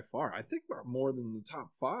country by far. I think we're more than the top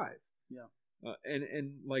 5. Yeah.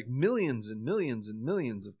 And like millions and millions and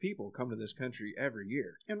millions of people come to this country every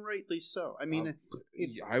year. And rightly so. I mean,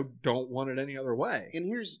 I don't want it any other way. And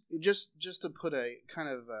here's just to put a kind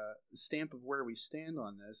of a stamp of where we stand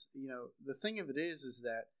on this. The thing of it is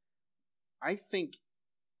that I think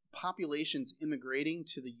populations immigrating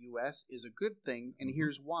to the U.S. is a good thing, and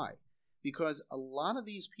here's why. Because a lot of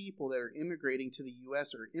these people that are immigrating to the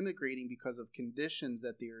U.S. are immigrating because of conditions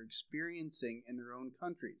that they are experiencing in their own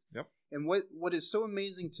countries. Yep. And what is so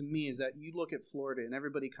amazing to me is that you look at Florida, and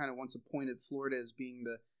everybody kind of wants to point at Florida as being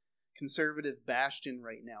the conservative bastion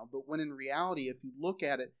right now. But when in reality, if you look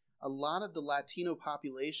at it, a lot of the Latino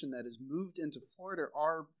population that has moved into Florida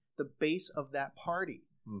are the base of that party.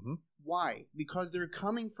 Mm-hmm. Why? Because they're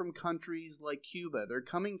coming from countries like Cuba. They're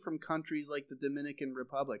coming from countries like the Dominican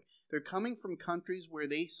Republic. They're coming from countries where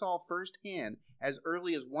they saw firsthand, as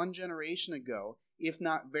early as one generation ago, if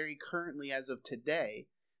not very currently as of today,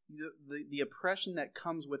 the oppression that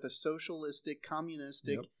comes with a socialistic,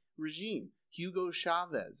 communistic regime. Hugo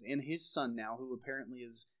Chavez and his son now, who apparently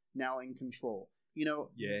is now in control.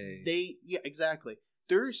 Yay. Exactly.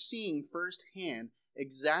 They're seeing firsthand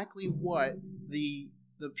exactly what the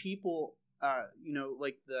people,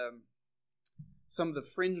 like some of the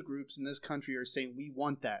fringe groups in this country are saying, we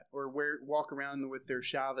want that, or walk around with their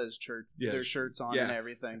Chavez their shirts on and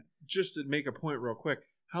everything. Just to make a point real quick,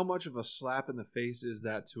 how much of a slap in the face is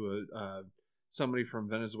that to somebody from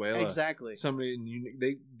Venezuela? Exactly. Somebody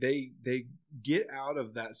they get out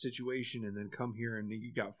of that situation and then come here, and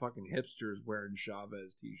you got fucking hipsters wearing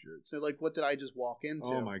Chavez t-shirts. They're like, what did I just walk into?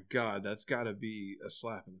 Oh my God, that's got to be a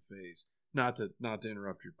slap in the face. Not to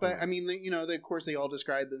interrupt your point. But I mean, of course, they all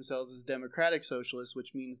describe themselves as democratic socialists,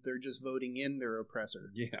 which means they're just voting in their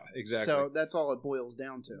oppressor. Yeah, exactly. So that's all it boils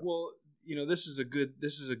down to. Well, this is a good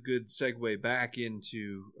segue back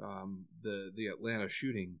into the Atlanta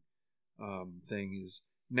shooting thing. Is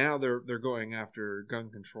now they're going after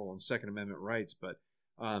gun control and Second Amendment rights, but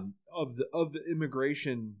of the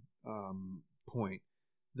immigration point,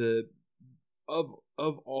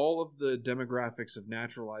 Of all of the demographics of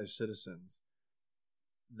naturalized citizens,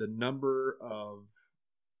 the number of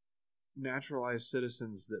naturalized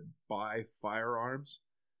citizens that buy firearms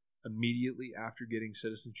immediately after getting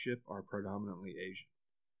citizenship are predominantly Asian.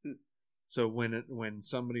 So when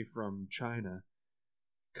somebody from China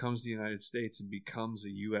comes to the United States and becomes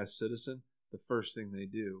a U.S. citizen, the first thing they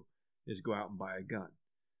do is go out and buy a gun.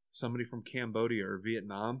 Somebody from Cambodia or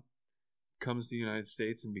Vietnam comes to the United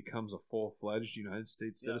States and becomes a full-fledged United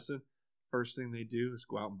States citizen, first thing they do is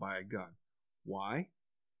go out and buy a gun. Why?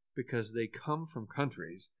 Because they come from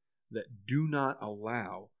countries that do not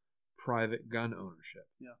allow private gun ownership.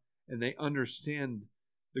 Yeah. And they understand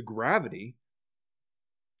the gravity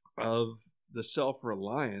of the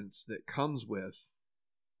self-reliance that comes with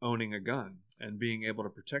owning a gun and being able to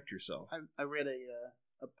protect yourself. I read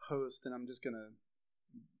a post, and I'm not going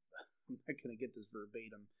to get this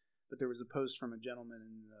verbatim, but there was a post from a gentleman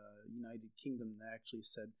in the United Kingdom that actually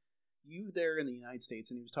said, you there in the United States,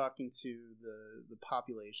 and he was talking to the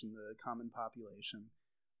population, the common population,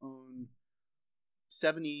 own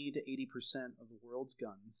 70 to 80% of the world's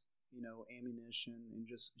guns, ammunition, and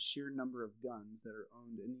just sheer number of guns that are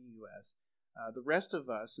owned in the U.S. The rest of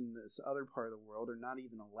us in this other part of the world are not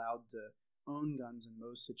even allowed to own guns in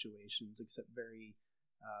most situations, except very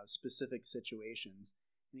specific situations.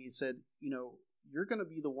 And he said, you're going to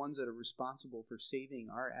be the ones that are responsible for saving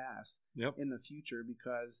our ass in the future,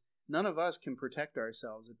 because none of us can protect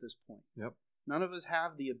ourselves at this point. Yep. None of us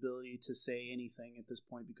have the ability to say anything at this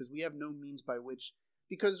point, because we have no means by which,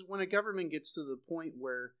 because when a government gets to the point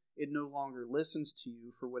where it no longer listens to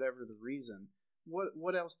you for whatever the reason,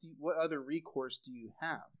 what other recourse do you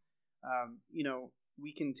have?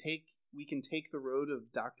 We can take the road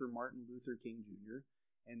of Dr. Martin Luther King Jr.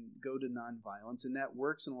 and go to nonviolence, and that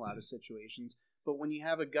works in a lot of situations. But when you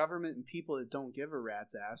have a government and people that don't give a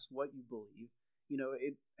rat's ass what you believe,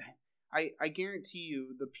 I guarantee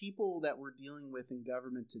you the people that we're dealing with in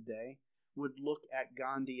government today would look at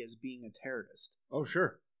Gandhi as being a terrorist. Oh,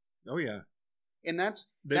 sure. Oh, yeah. And they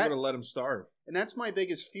would have let him starve. And that's my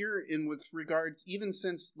biggest fear with regards, even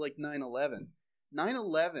since like 9/11.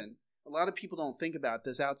 9/11, a lot of people don't think about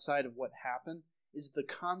this outside of what happened, is the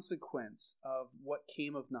consequence of what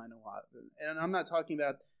came of 9/11. And I'm not talking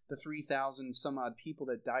about the 3,000 some odd people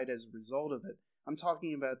that died as a result of it. I'm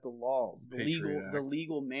talking about the laws, the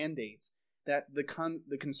legal mandates that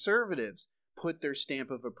the conservatives put their stamp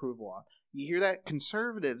of approval on. You hear that?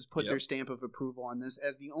 Conservatives put their stamp of approval on this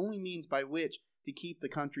as the only means by which to keep the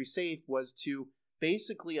country safe was to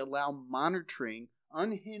basically allow monitoring,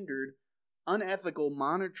 unhindered, unethical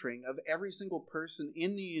monitoring of every single person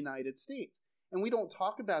in the United States. And we don't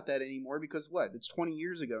talk about that anymore because what? It's 20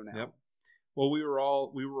 years ago now. Yep. Well, we were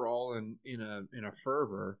all in a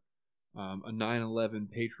fervor, a 9/11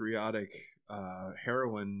 patriotic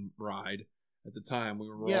heroin ride at the time. We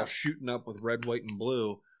were all shooting up with red, white, and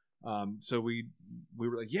blue. So we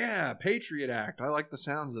were like, yeah, Patriot Act. I like the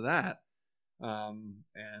sounds of that. And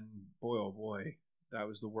boy, oh boy, that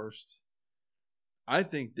was the worst. I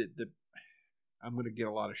think that I'm going to get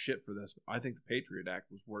a lot of shit for this, but I think the Patriot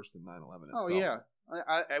Act was worse than 9/11 itself. Oh, yeah.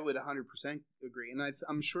 I would 100% agree. And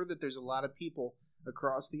I'm sure that there's a lot of people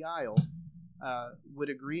across the aisle would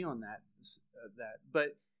agree on that.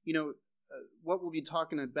 But, what we'll be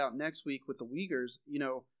talking about next week with the Uyghurs,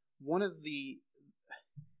 one of the,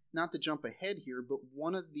 not to jump ahead here, but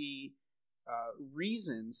one of the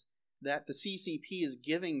reasons that the CCP is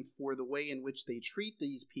giving for the way in which they treat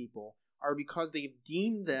these people are because they've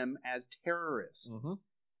deemed them as terrorists. Mm-hmm.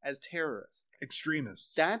 As terrorists.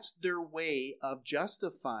 Extremists. That's their way of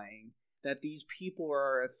justifying that these people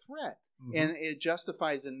are a threat. Mm-hmm. And it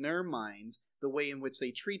justifies in their minds the way in which they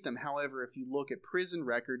treat them. However, if you look at prison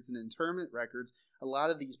records and internment records, a lot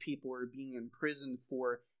of these people are being imprisoned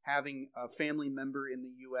for having a family member in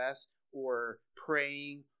the U.S. or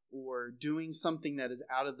praying or doing something that is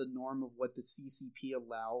out of the norm of what the CCP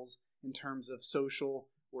allows in terms of social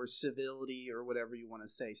or civility or whatever you want to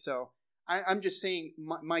say. So I'm just saying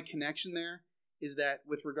my connection there is that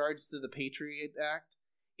with regards to the Patriot Act,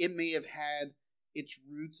 it may have had its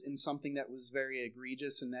roots in something that was very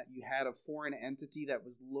egregious and that you had a foreign entity that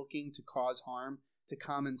was looking to cause harm to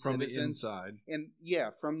common citizens. From the inside. And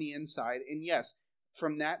from the inside. And yes,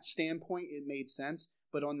 from that standpoint, it made sense.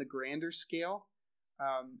 But on the grander scale,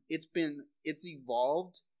 it's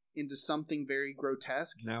evolved into something very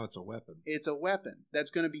grotesque. Now it's a weapon. It's a weapon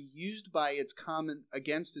that's going to be used by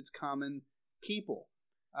against its common people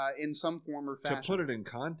in some form or fashion. To put it in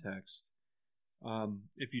context,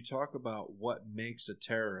 if you talk about what makes a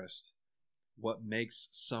terrorist, what makes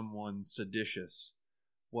someone seditious,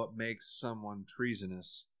 what makes someone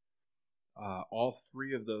treasonous, all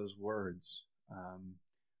three of those words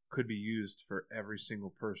could be used for every single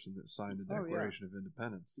person that signed the Declaration of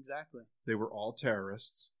Independence. Exactly. They were all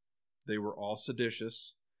terrorists. They were all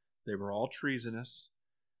seditious. They were all treasonous.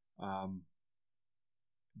 But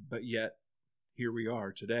yet, here we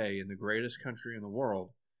are today in the greatest country in the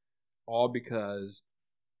world, all because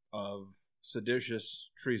of seditious,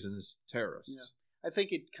 treasonous terrorists. Yeah. I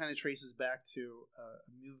think it kind of traces back to a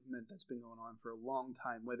movement that's been going on for a long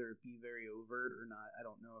time, whether it be very overt or not. I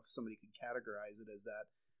don't know if somebody could categorize it as that.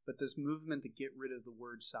 But this movement to get rid of the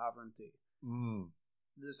word sovereignty.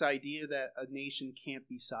 This idea that a nation can't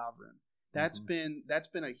be sovereign. That's been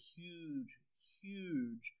a huge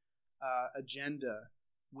agenda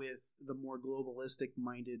with the more globalistic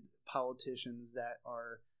minded politicians that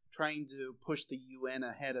are trying to push the UN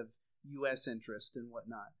ahead of U.S. interest and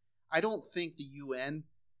whatnot. I don't think the UN,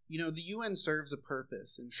 the UN serves a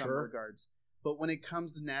purpose in some regards. But when it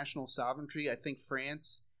comes to national sovereignty, I think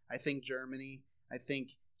France, I think Germany, I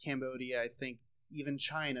think Cambodia, I think even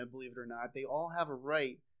China, believe it or not, they all have a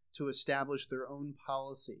right to establish their own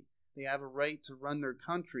policy. They have a right to run their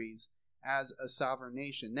countries as a sovereign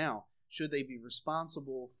nation. Now, should they be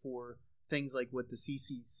responsible for things like what the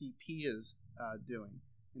CCP is doing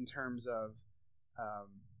in terms of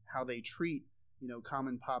how they treat,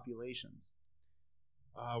 common populations?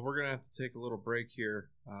 We're going to have to take a little break here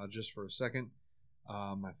just for a second.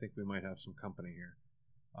 I think we might have some company here.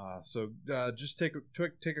 So just take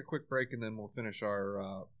a quick break, and then we'll finish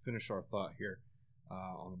our thought here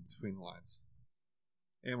on Between the Lines.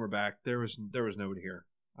 And we're back. There was nobody here.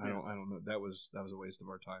 I don't know. That was a waste of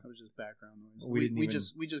our time. That was just background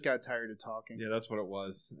noise. We just got tired of talking. Yeah, that's what it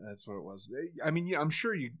was. I mean, yeah, I'm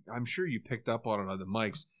sure you picked up on it on the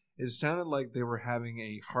mics. It sounded like they were having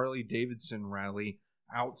a Harley Davidson rally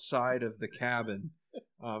outside of the cabin,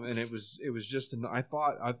 and it was just. I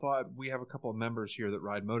thought we have a couple of members here that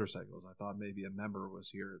ride motorcycles. I thought maybe a member was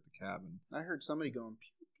here at the cabin. I heard somebody going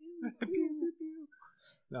pew pew pew pew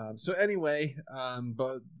pew. So anyway,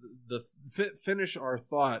 but finish our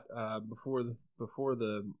thought before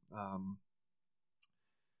the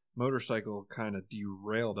motorcycle kind of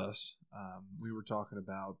derailed us. We were talking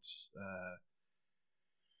about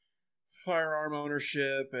firearm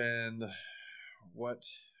ownership and what.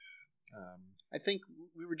 I think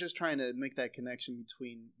we were just trying to make that connection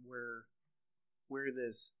between where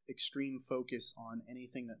this extreme focus on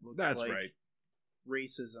anything that looks That's like right.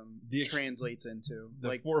 racism translates into.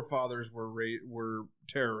 The forefathers were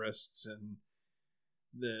terrorists, and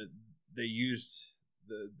they used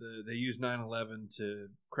 9/11 to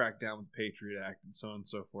crack down with the Patriot Act and so on and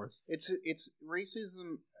so forth. It's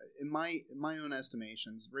racism. In my own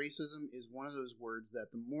estimations, racism is one of those words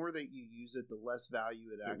that the more that you use it, the less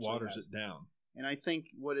value it actually waters has. it down. And I think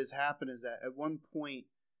what has happened is that at one point,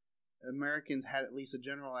 Americans had at least a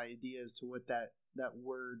general idea as to what that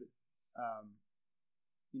word,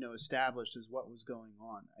 established as what was going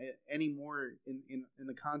on. Anymore in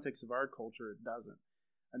the context of our culture, it doesn't.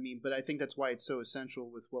 I mean, but I think that's why it's so essential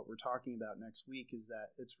with what we're talking about next week, is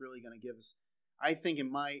that it's really going to give us, I think in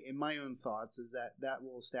my own thoughts, is that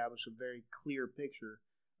will establish a very clear picture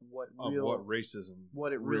of what racism,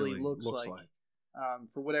 what it really looks like.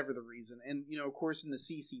 For whatever the reason. And, of course, in the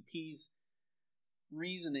CCP's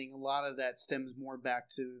reasoning, a lot of that stems more back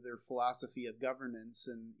to their philosophy of governance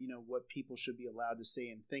and, what people should be allowed to say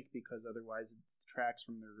and think, because otherwise it detracts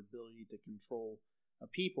from their ability to control a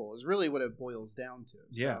people, is really what it boils down to.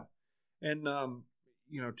 So. Yeah. And,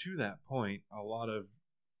 to that point, a lot of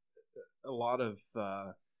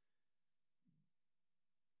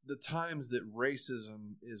the times that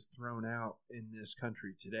racism is thrown out in this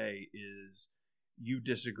country today is, you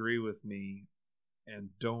disagree with me and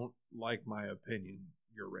don't like my opinion,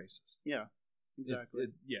 you're racist. Yeah,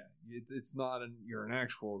 exactly. It's not you're an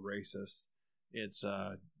actual racist. It's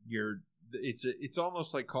it's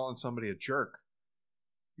almost like calling somebody a jerk.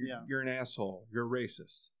 You're an asshole. You're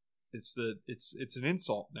racist. It's an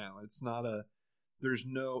insult now. It's not a. There's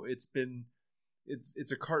no. It's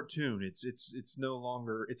a cartoon. It's no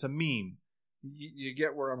longer. It's a meme. You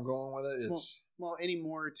get where I'm going with it. Well,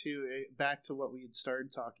 anymore back to what we had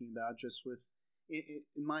started talking about, just with, in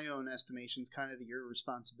my own estimations, kind of the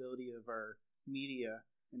irresponsibility of our media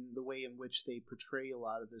and the way in which they portray a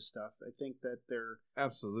lot of this stuff. I think that they're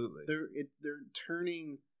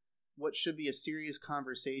turning what should be a serious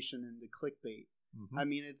conversation into clickbait. Mm-hmm. I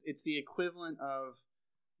mean, it's the equivalent of,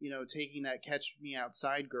 taking that Catch Me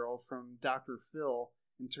Outside girl from Dr. Phil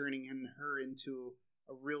and turning her into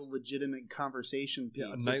a real legitimate conversation piece.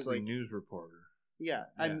 Yeah, a nightly news reporter. Yeah.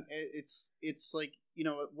 It's like,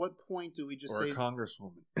 at what point do we just say... Or a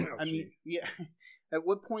congresswoman. I mean, yeah. At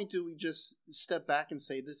what point do we just step back and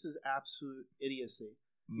say, this is absolute idiocy?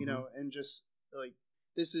 Mm-hmm. And just, like,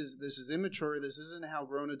 this is immature. This isn't how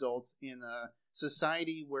grown adults in a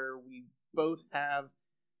society where we both have,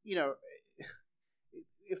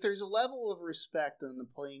 if there's a level of respect on the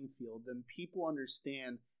playing field, then people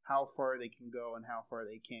understand how far they can go and how far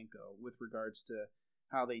they can't go with regards to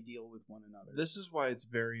how they deal with one another. This is why it's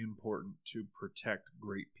very important to protect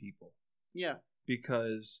great people. Yeah.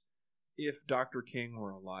 Because if Dr. King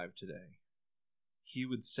were alive today, he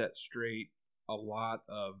would set straight a lot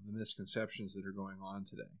of the misconceptions that are going on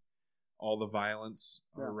today. All the violence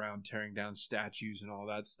around tearing down statues and all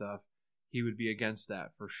that stuff, he would be against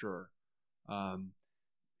that for sure.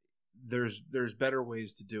 There's better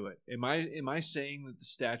ways to do it. Am I saying that the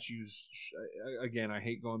statues? Again, I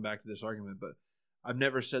hate going back to this argument, but I've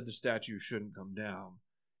never said the statue shouldn't come down.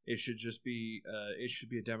 It should just be. It should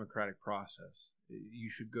be a democratic process. You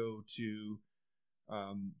should go to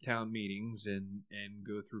town meetings and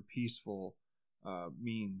go through peaceful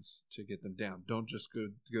means to get them down. Don't just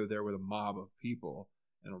go there with a mob of people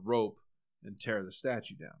and a rope and tear the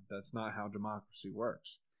statue down. That's not how democracy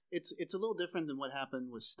works. It's a little different than what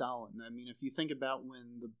happened with Stalin. I mean, if you think about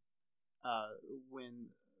when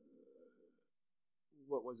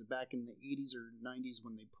what was it, back in the 80s or 90s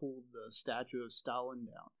when they pulled the statue of Stalin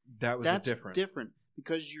down? That's different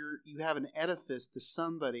because you have an edifice to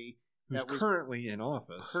somebody who's that was currently in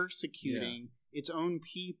office persecuting its own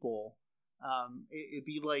people It'd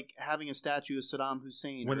be like having a statue of Saddam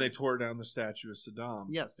Hussein. When they tore down the statue of Saddam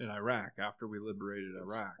Yes. in Iraq after we liberated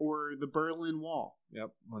Iraq. Or the Berlin Wall.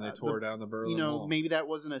 Yep, when they tore down the Berlin Wall. Maybe that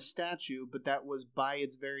wasn't a statue, but that was by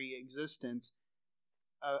its very existence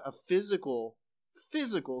a physical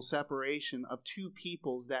separation of two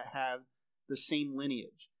peoples that have the same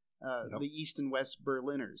lineage, the East and West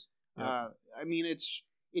Berliners. Yep. I mean,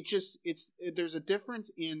 there's a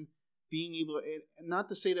difference in being able, not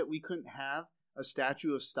to say that we couldn't have a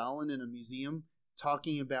statue of Stalin in a museum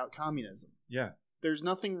talking about communism. Yeah. There's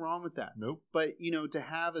nothing wrong with that. Nope. But, to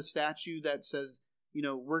have a statue that says,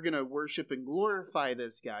 we're going to worship and glorify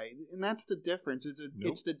this guy. And that's the difference.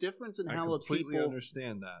 It's the difference in how the people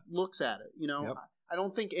understand that. Looks at it. Yep. I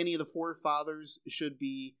don't think any of the forefathers should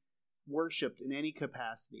be worshipped in any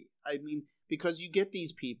capacity. I mean, because you get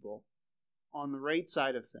these people on the right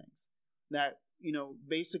side of things that,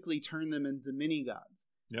 basically turn them into mini gods.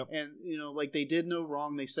 Yep. And, like they did no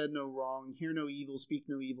wrong, they said no wrong, hear no evil, speak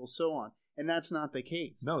no evil, so on. And that's not the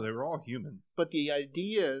case. No, they were all human. But the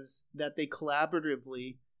ideas that they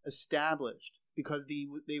collaboratively established, because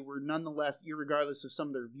they were nonetheless, irregardless of some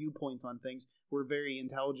of their viewpoints on things, were very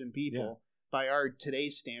intelligent people by our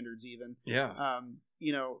today's standards even. Yeah.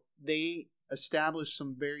 They established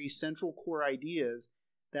some very central core ideas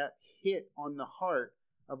that hit on the heart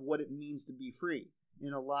of what it means to be free.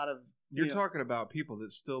 In a lot of... You're talking about people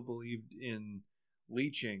that still believed in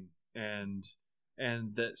leeching and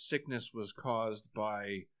that sickness was caused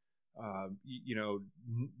by,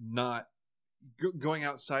 not going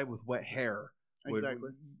outside with wet hair.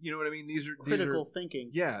 Exactly. You know what I mean? These are critical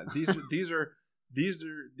thinking. Yeah, these are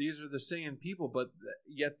the same people, but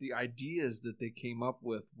yet the ideas that they came up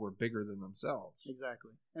with were bigger than themselves.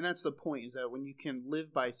 Exactly, and that's the point: is that when you can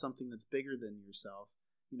live by something that's bigger than yourself,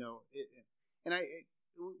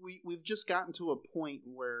 we've just gotten to a point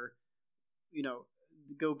where,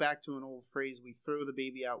 to go back to an old phrase, we throw the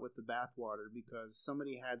baby out with the bathwater because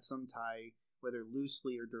somebody had some tie, whether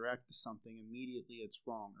loosely or direct, to something. Immediately it's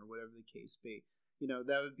wrong, or whatever the case be.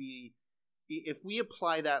 That would be, if we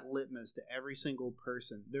apply that litmus to every single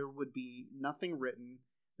person, there would be nothing written,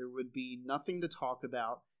 there would be nothing to talk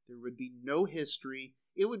about, there would be no history.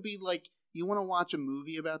 It would be like, you want to watch a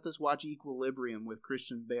movie about this, watch Equilibrium with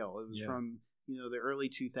Christian Bale. It was from the early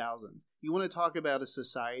 2000s. You want to talk about a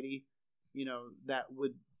society that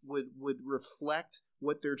would reflect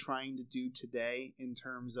what they're trying to do today in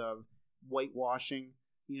terms of whitewashing,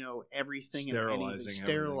 everything,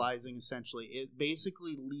 sterilizing essentially. It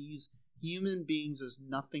basically leaves human beings as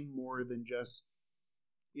nothing more than just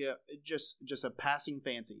a passing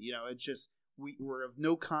fancy. It's just we're of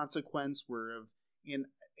no consequence.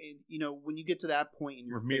 When you get to that point,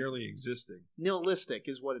 and we're merely existing. Nihilistic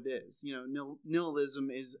is what it is. Nihilism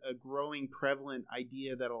is a growing, prevalent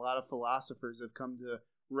idea that a lot of philosophers have come to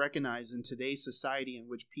recognize in today's society, in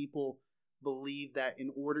which people believe that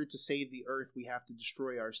in order to save the earth, we have to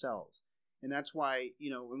destroy ourselves. And that's why,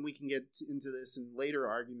 when we can get into this in later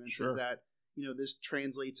arguments, is that, this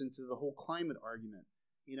translates into the whole climate argument.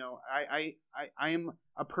 I am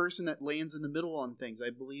a person that lands in the middle on things. I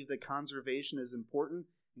believe that conservation is important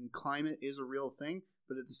and climate is a real thing.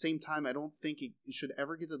 But at the same time, I don't think it should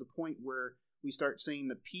ever get to the point where we start saying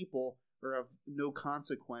that people are of no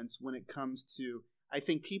consequence when it comes to... I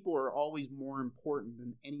think people are always more important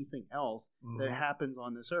than anything else that happens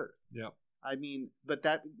on this earth. Yeah. I mean, but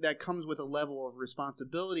that comes with a level of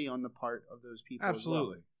responsibility on the part of those people.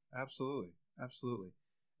 Absolutely. As well. Absolutely.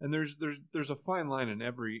 And there's a fine line in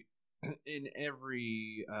every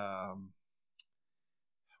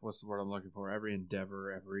what's the word I'm looking for? Every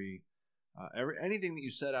endeavor, every anything that you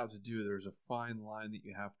set out to do, there's a fine line that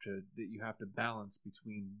you have to balance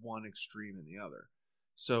between one extreme and the other.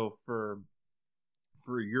 So for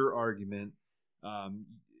your argument,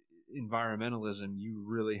 environmentalism, you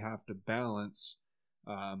really have to balance.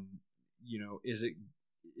 Is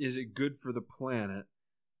it good for the planet?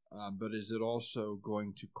 But is it also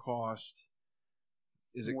going to cost?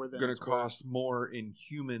 Is it going to cost more in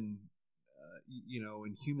human,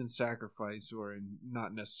 in human sacrifice, or in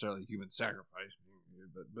not necessarily human sacrifice,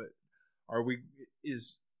 but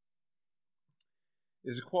is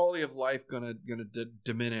the quality of life going to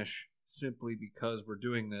diminish simply because we're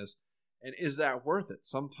doing this? And is that worth it?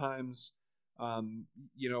 Sometimes, a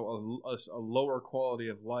lower quality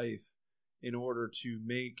of life in order to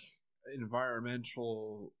make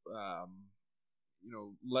environmental,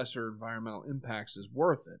 lesser environmental impacts is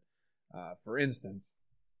worth it. For instance,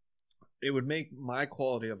 it would make my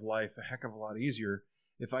quality of life a heck of a lot easier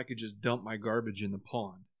if I could just dump my garbage in the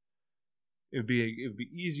pond. It would be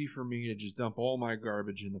easy for me to just dump all my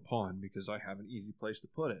garbage in the pond because I have an easy place to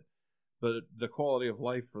put it. but the quality of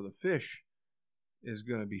life for the fish is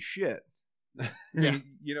going to be shit. Yeah.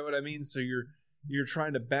 You know what I mean? So you're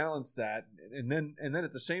trying to balance that, and then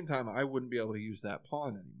at the same time, I wouldn't be able to use that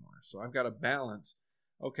pond anymore. So I've got to balance.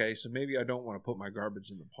 Okay, so maybe I don't want to put my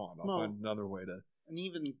garbage in the pond. I'll find another way to.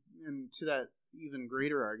 And to that even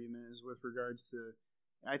greater argument is with regards to,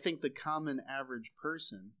 I think the common average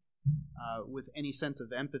person, with any sense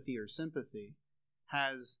of empathy or sympathy,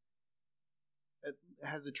 has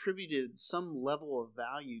attributed some level of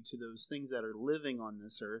value to those things that are living on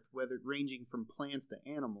this earth, whether ranging from plants to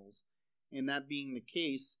animals. And that being the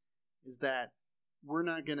case, is that we're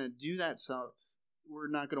not going to do that stuff. We're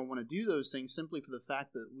not going to want to do those things simply for the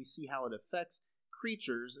fact that we see how it affects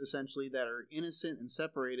creatures, essentially, that are innocent and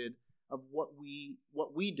separated of what we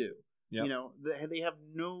do. Yep. You know, they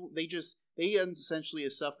essentially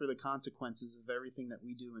suffer the consequences of everything that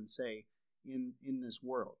we do and say in this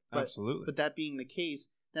world. Absolutely. But that being the case,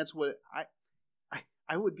 that's what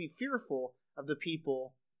I would be fearful of, the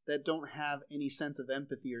people that don't have any sense of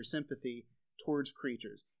empathy or sympathy towards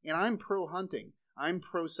creatures. And I'm pro hunting. I'm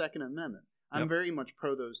pro Second Amendment. I'm very much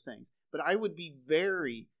pro those things. But I would be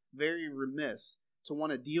very, very remiss to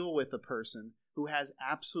want to deal with a person who has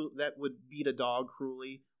that would beat a dog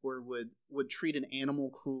cruelly, or would treat an animal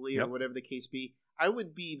cruelly, or whatever the case be. I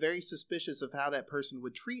would be very suspicious of how that person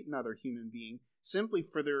would treat another human being, simply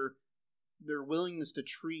for their willingness to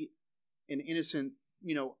treat an innocent,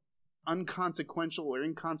 unconsequential or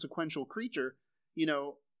inconsequential creature,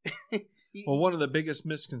 Well, one of the biggest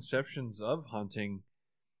misconceptions of hunting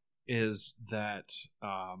is that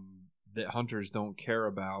that hunters don't care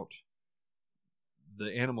about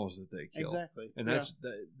the animals that they kill. Exactly. And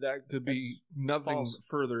that could be nothing false.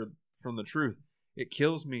 Further from the truth. It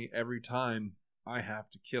kills me every time I have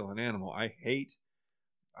to kill an animal. I hate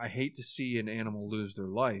to see an animal lose their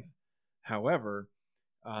life. However,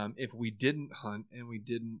 if we didn't hunt and we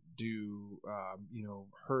didn't do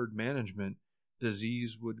herd management,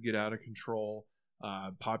 disease would get out of control.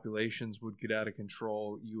 Populations would get out of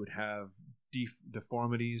control. You would have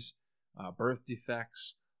deformities, birth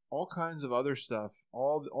defects, all kinds of other stuff.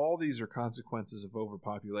 All these are consequences of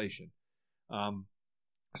overpopulation.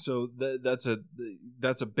 So that's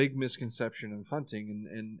a big misconception of hunting,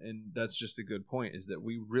 and that's just a good point, is that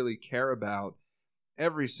we really care about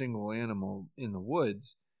every single animal in the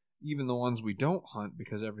woods, even the ones we don't hunt,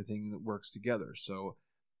 because everything works together. So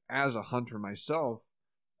as a hunter myself,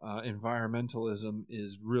 environmentalism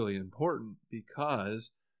is really important,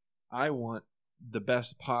 because I want the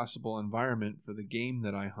best possible environment for the game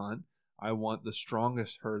that I hunt. I want the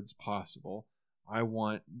strongest herds possible. I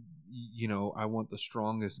want the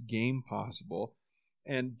strongest game possible.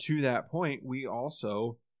 And to that point, we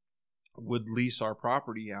also would lease our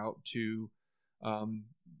property out to,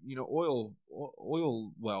 oil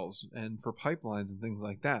wells and for pipelines and things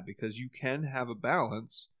like that, because you can have a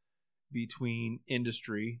balance between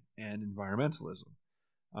industry and environmentalism.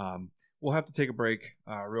 We'll have to take a break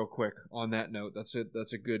real quick on that note. That's it.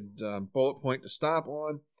 That's a good bullet point to stop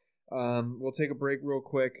on. We'll take a break real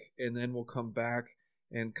quick, and then we'll come back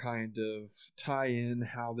and kind of tie in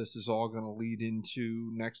how this is all going to lead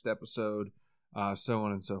into next episode, so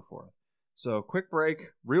on and so forth. So quick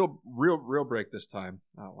break, real break this time.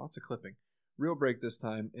 Lots of clipping. Real break this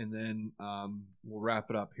time, and then we'll wrap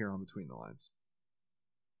it up here on Between the Lines.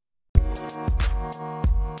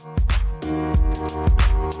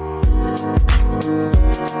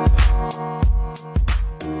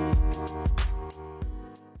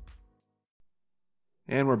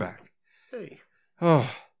 And we're back. Hey.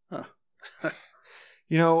 Oh. Huh.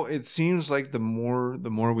 It seems like the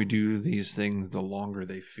more we do these things, the longer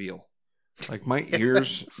they feel. Like my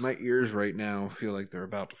ears right now feel like they're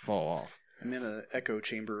about to fall off. I'm in an echo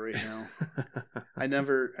chamber right now. I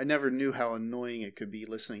never knew how annoying it could be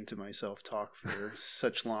listening to myself talk for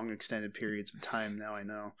such long extended periods of time. Now I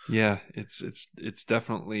know. Yeah, it's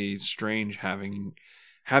definitely strange having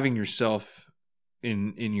yourself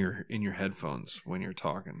in your headphones when you're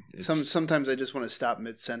talking. Sometimes I just want to stop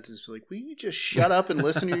mid sentence, like, will you just shut up and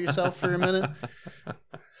listen to yourself for a minute?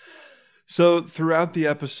 So throughout the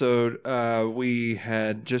episode, we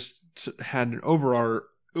had an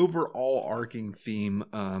overall arcing theme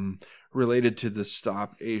related to the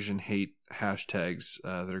Stop Asian Hate hashtags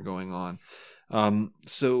that are going on.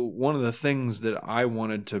 So one of the things that I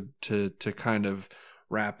wanted to kind of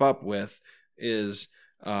wrap up with is,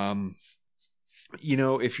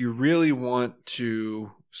 if you really want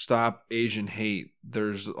to stop Asian hate,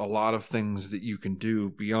 there's a lot of things that you can do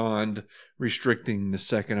beyond restricting the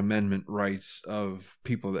Second Amendment rights of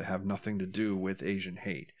people that have nothing to do with Asian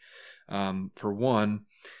hate. For one,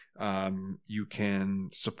 You can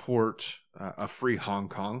support a free Hong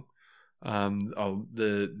Kong.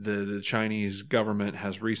 The Chinese government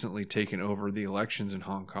has recently taken over the elections in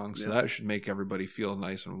Hong Kong, so that should make everybody feel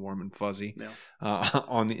nice and warm and fuzzy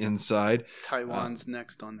on the inside. Taiwan's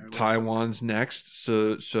next on their list. Taiwan's next.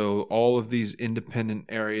 So all of these independent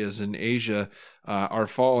areas in Asia are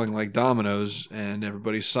falling like dominoes, and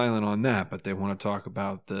everybody's silent on that, but they want to talk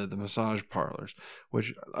about the massage parlors,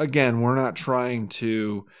 which, again, we're not trying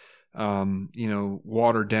to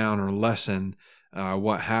water down or lessen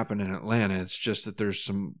what happened in Atlanta. It's just that there's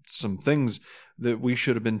some things that we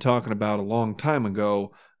should have been talking about a long time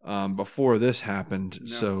ago before this happened. No.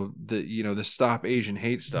 So the Stop Asian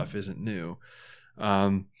Hate stuff isn't new.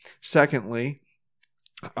 Secondly,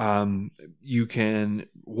 you can,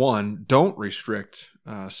 don't restrict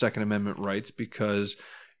Second Amendment rights, because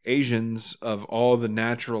Asians, of all the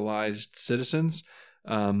naturalized citizens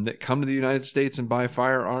that come to the United States and buy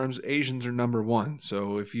firearms, Asians are number one.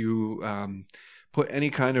 So if you put any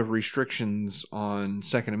kind of restrictions on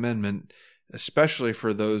Second Amendment, especially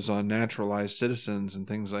for those on naturalized citizens and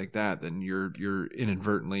things like that, then you're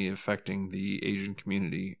inadvertently affecting the Asian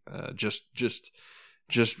community just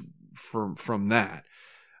from that.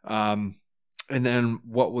 And then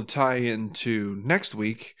what will tie into next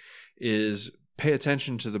week is pay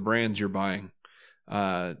attention to the brands you're buying.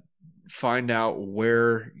 Find out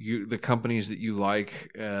where the companies that you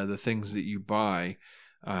like, the things that you buy.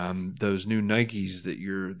 Those new Nikes that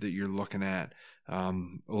you're looking at,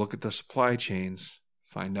 look at the supply chains,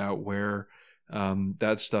 find out where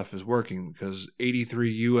that stuff is working, because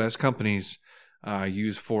 83 U.S. companies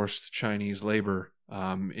use forced Chinese labor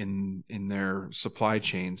in their supply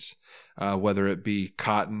chains, whether it be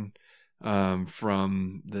cotton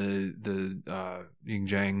from the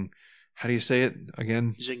Xinjiang. How do you say it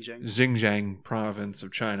again? Xinjiang Province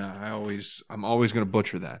of China. I'm always going to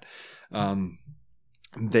butcher that.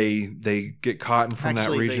 They get cotton from that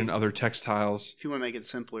region, other textiles. If you want to make it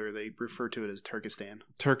simpler, they refer to it as Turkestan.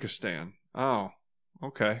 Turkestan. Oh,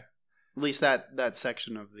 okay. At least that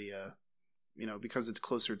section of the, because it's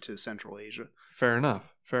closer to Central Asia. Fair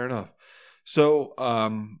enough. So,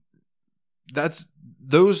 that's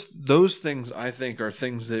those things, I think, are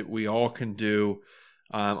things that we all can do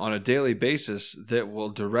on a daily basis that will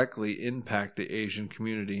directly impact the Asian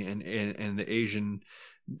community and the Asian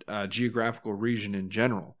geographical region in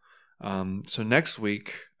general. So next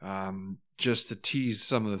week, just to tease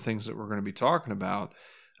some of the things that we're going to be talking about,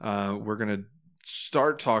 we're going to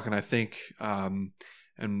start talking, I think, and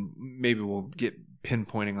maybe we'll get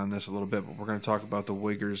pinpointing on this a little bit, but we're going to talk about the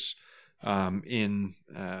Uyghurs in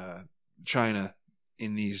China,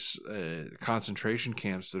 in these concentration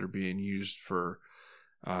camps that are being used for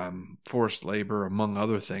forced labor, among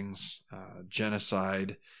other things.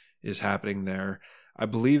 Genocide is happening there. I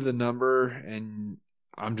believe the number, and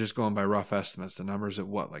I'm just going by rough estimates, the number's at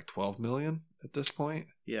what, like 12 million at this point?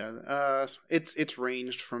 Yeah, it's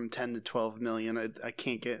ranged from 10 to 12 million. I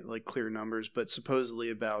can't get like clear numbers, but supposedly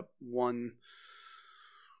about 1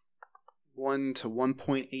 to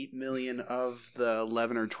 1.8 million of the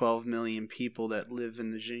 11 or 12 million people that live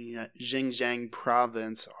in the Xinjiang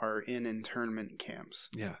Province are in internment camps.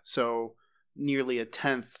 Yeah. So nearly a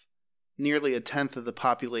tenth of the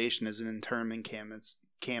population is in internment campments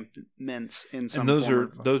in some. And those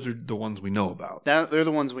are the ones we know about. They're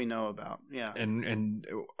the ones we know about. Yeah. And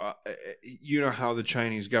you know how the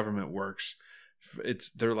Chinese government works.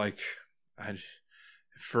 They're like,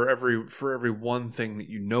 for every one thing that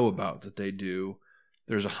you know about that they do,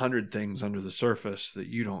 there's 100 things under the surface that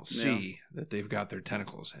you don't see that they've got their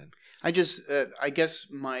tentacles in. I guess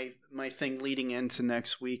my thing leading into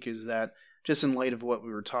next week is that, just in light of what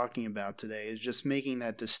we were talking about today, is just making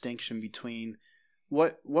that distinction between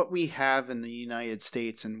what we have in the United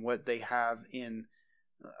States and what they have in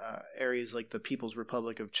areas like the People's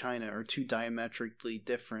Republic of China are two diametrically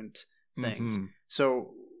different things. Mm-hmm.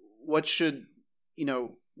 So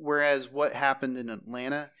whereas what happened in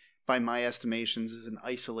Atlanta, by my estimations, is an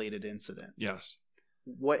isolated incident. Yes.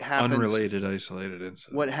 Unrelated isolated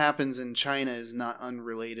incident. What happens in China is not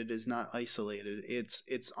unrelated, is not isolated.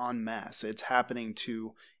 It's en masse. It's happening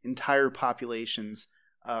to entire populations,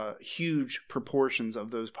 huge proportions of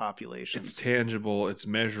those populations. It's tangible, it's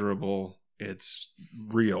measurable, it's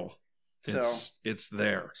real. It's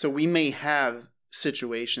there. So we may have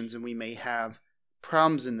situations and we may have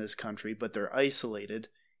problems in this country, but they're isolated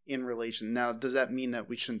in relation. Now, does that mean that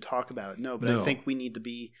we shouldn't talk about it? No, but I think we need to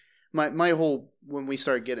be. My whole, when we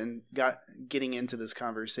started getting into this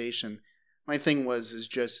conversation, my thing is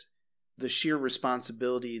just the sheer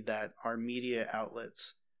responsibility that our media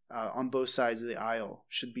outlets on both sides of the aisle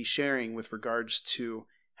should be sharing with regards to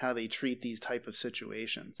how they treat these type of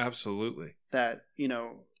situations. Absolutely. That,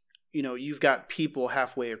 you've got people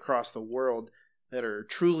halfway across the world that are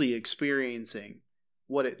truly experiencing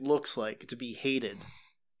what it looks like to be hated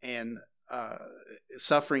and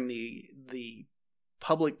suffering the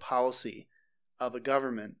public policy of a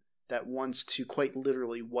government that wants to quite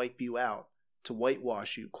literally wipe you out, to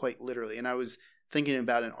whitewash you quite literally. And I was thinking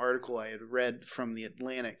about an article I had read from The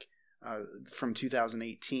Atlantic from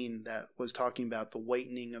 2018 that was talking about the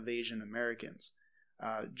whitening of Asian Americans.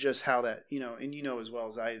 Just how that, and as well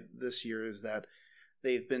as I this year, is that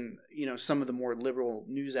they've been, some of the more liberal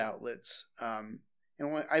news outlets, and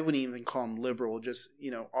I wouldn't even call them liberal, just,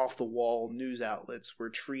 off the wall news outlets were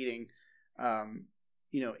treating,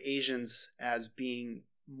 Asians as being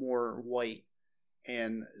more white.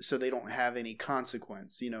 And so they don't have any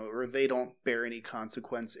consequence, or they don't bear any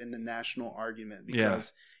consequence in the national argument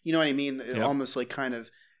because, you know what I mean? Yep. Almost like kind of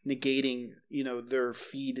negating, their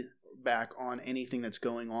feedback on anything that's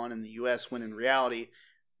going on in the U.S. when in reality,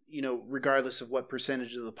 regardless of what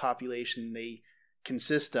percentage of the population they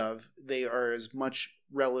consist of, they are as much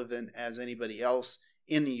relevant as anybody else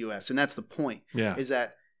in the U.S. And that's the point, is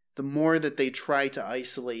that the more that they try to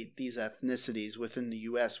isolate these ethnicities within the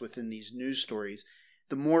U.S., within these news stories,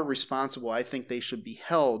 the more responsible I think they should be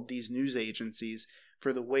held, these news agencies,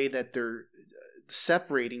 for the way that they're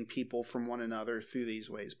separating people from one another through these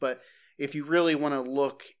ways. But if you really want to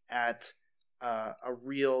look at a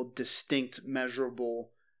real distinct,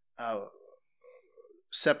 measurable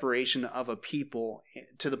separation of a people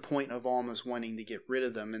to the point of almost wanting to get rid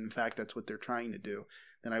of them, and in fact that's what they're trying to do,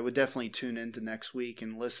 then I would definitely tune into next week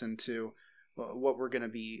and listen to what we're going to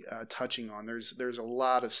be touching on. There's a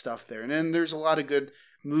lot of stuff there. And then there's a lot of good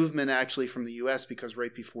movement actually from the U.S. because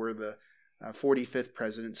right before the 45th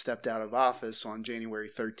president stepped out of office on January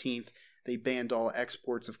 13th, they banned all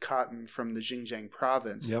exports of cotton from the Xinjiang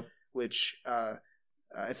Province, which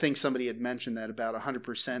I think somebody had mentioned that about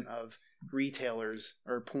 100% of retailers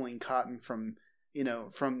are pulling cotton from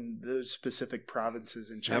those specific provinces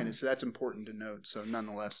in China. So that's important to note. So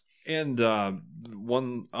nonetheless. And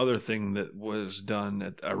one other thing that was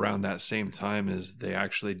done around that same time is they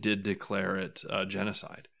actually did declare it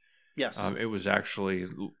genocide. Yes. It was actually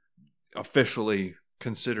officially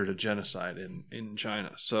considered a genocide in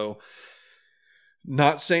China. So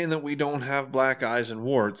not saying that we don't have black eyes and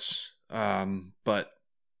warts, but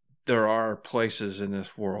there are places in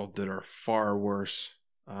this world that are far worse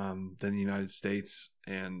than the United States.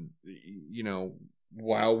 And,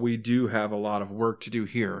 while we do have a lot of work to do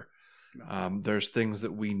here, there's things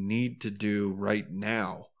that we need to do right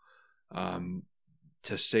now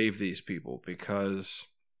to save these people, because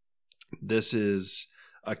this is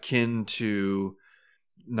akin to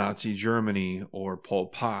Nazi Germany or Pol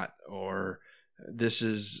Pot, or this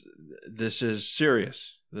is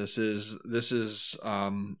serious. This is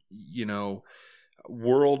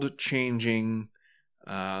world-changing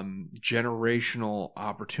generational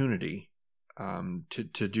opportunity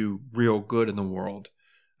to do real good in the world,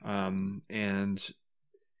 and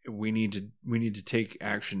we need to take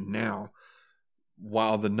action now,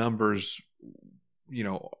 while the numbers,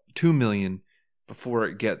 2 million before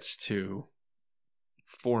it gets to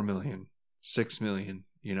 4 million, 6 million.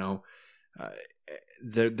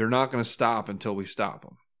 They're not going to stop until we stop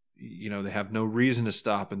them. They have no reason to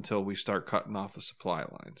stop until we start cutting off the supply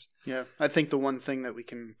lines. Yeah, I think the one thing that we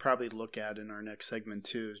can probably look at in our next segment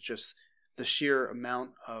too is just the sheer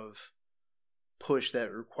amount of push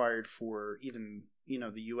that required for even,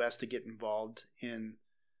 the U.S. to get involved in,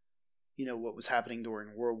 what was happening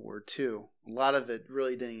during World War II. A lot of it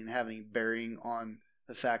really didn't even have any bearing on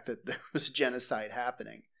the fact that there was genocide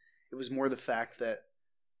happening. It was more the fact that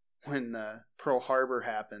when Pearl Harbor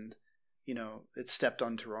happened, it stepped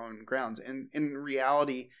onto our own grounds. And in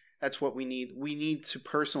reality, that's what we need. We need to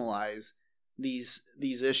personalize these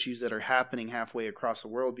issues that are happening halfway across the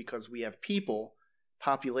world, because we have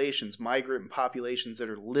populations, migrant populations that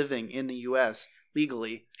are living in the U.S.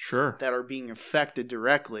 legally, that are being affected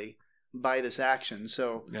directly by this action.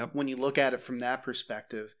 So when you look at it from that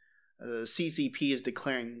perspective, the CCP is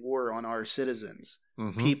declaring war on our citizens.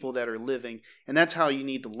 People that are living, and that's how you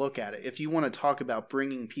need to look at it. If you want to talk about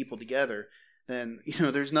bringing people together, then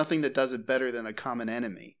there's nothing that does it better than a common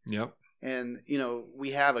enemy. And we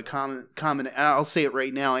have a common. I'll say it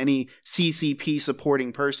right now. Any CCP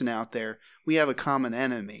supporting person out there, we have a common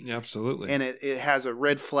enemy. Absolutely, and it has a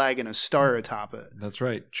red flag and a star atop it. That's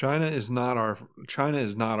right. China is not our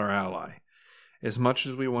ally. As much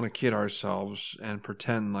as we want to kid ourselves and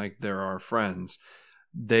pretend like they're our friends,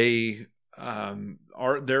 their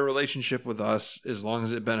relationship with us, as long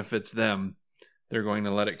as it benefits them, they're going to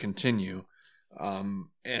let it continue.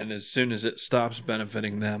 And as soon as it stops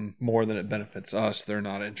benefiting them more than it benefits us, they're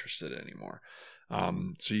not interested anymore.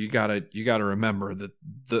 So you gotta remember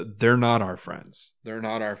that they're not our friends. They're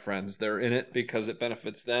not our friends. They're in it because it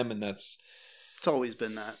benefits them, and it's always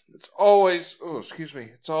been that. It's always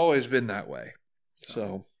been that way.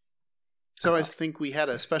 So I think we had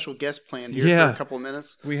a special guest planned here for a couple of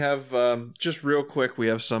minutes. We have just real quick. We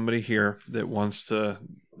have somebody here that wants to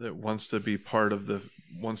be part of the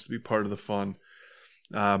fun.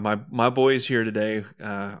 My boy's here today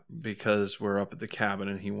because we're up at the cabin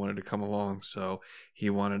and he wanted to come along, so he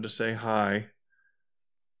wanted to say hi.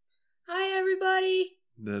 Hi, everybody.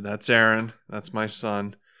 That's Aaron. That's my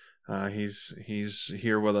son. He's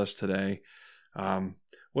here with us today.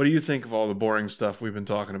 What do you think of all the boring stuff we've been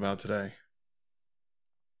talking about today?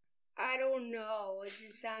 I don't know. It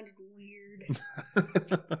just sounded weird.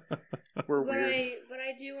 We're weird. But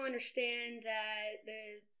I do understand that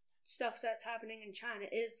the stuff that's happening in China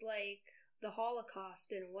is like the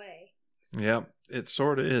Holocaust in a way. Yep, it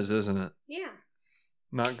sort of is, isn't it? Yeah.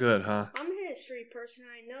 Not good, huh? I'm a history person.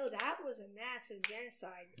 I know that was a massive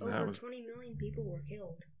genocide. Over 20 million people were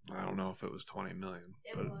killed. I don't know if it was 20 million.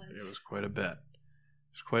 It was quite a bit.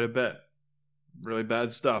 It's quite a bit. Really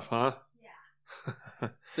bad stuff, huh? Yeah.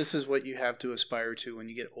 This is what you have to aspire to when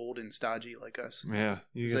you get old and stodgy like us. Yeah.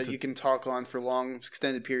 So you can talk on for long,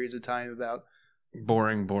 extended periods of time about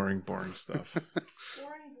boring stuff.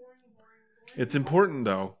 boring. It's important,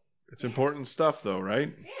 though. It's important stuff, though,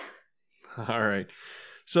 right? Yeah. All right.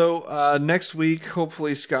 So next week,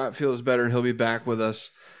 hopefully Scott feels better and he'll be back with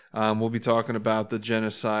us. We'll be talking about the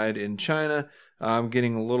genocide in China.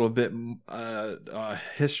 Getting a little bit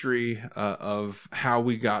history of how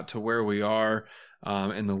we got to where we are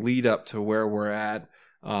and the lead up to where we're at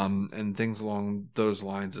and things along those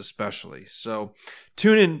lines especially. So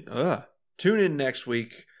tune in next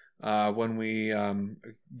week when we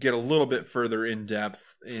get a little bit further in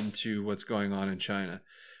depth into what's going on in China.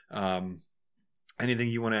 Anything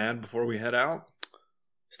you want to add before we head out?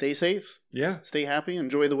 Stay safe. Yeah. Stay happy.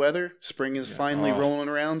 Enjoy the weather. Spring is finally rolling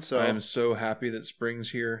around. So I am so happy that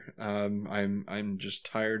spring's here. I'm just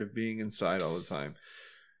tired of being inside all the time.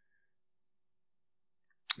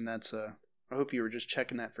 And that's I hope you were just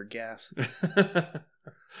checking that for gas.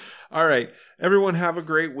 All right, everyone, have a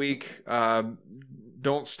great week.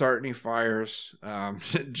 Don't start any fires.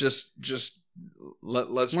 Just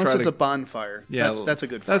let's unless try it's a bonfire. Yeah, that's a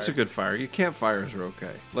good fire. That's a good fire. Campfires are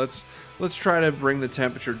okay. Let's try to bring the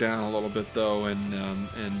temperature down a little bit though,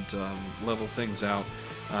 and level things out.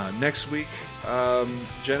 Next week,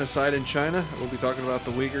 genocide in China. We'll be talking about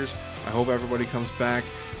the Uyghurs. I hope everybody comes back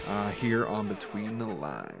here on Between the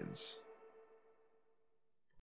Lines.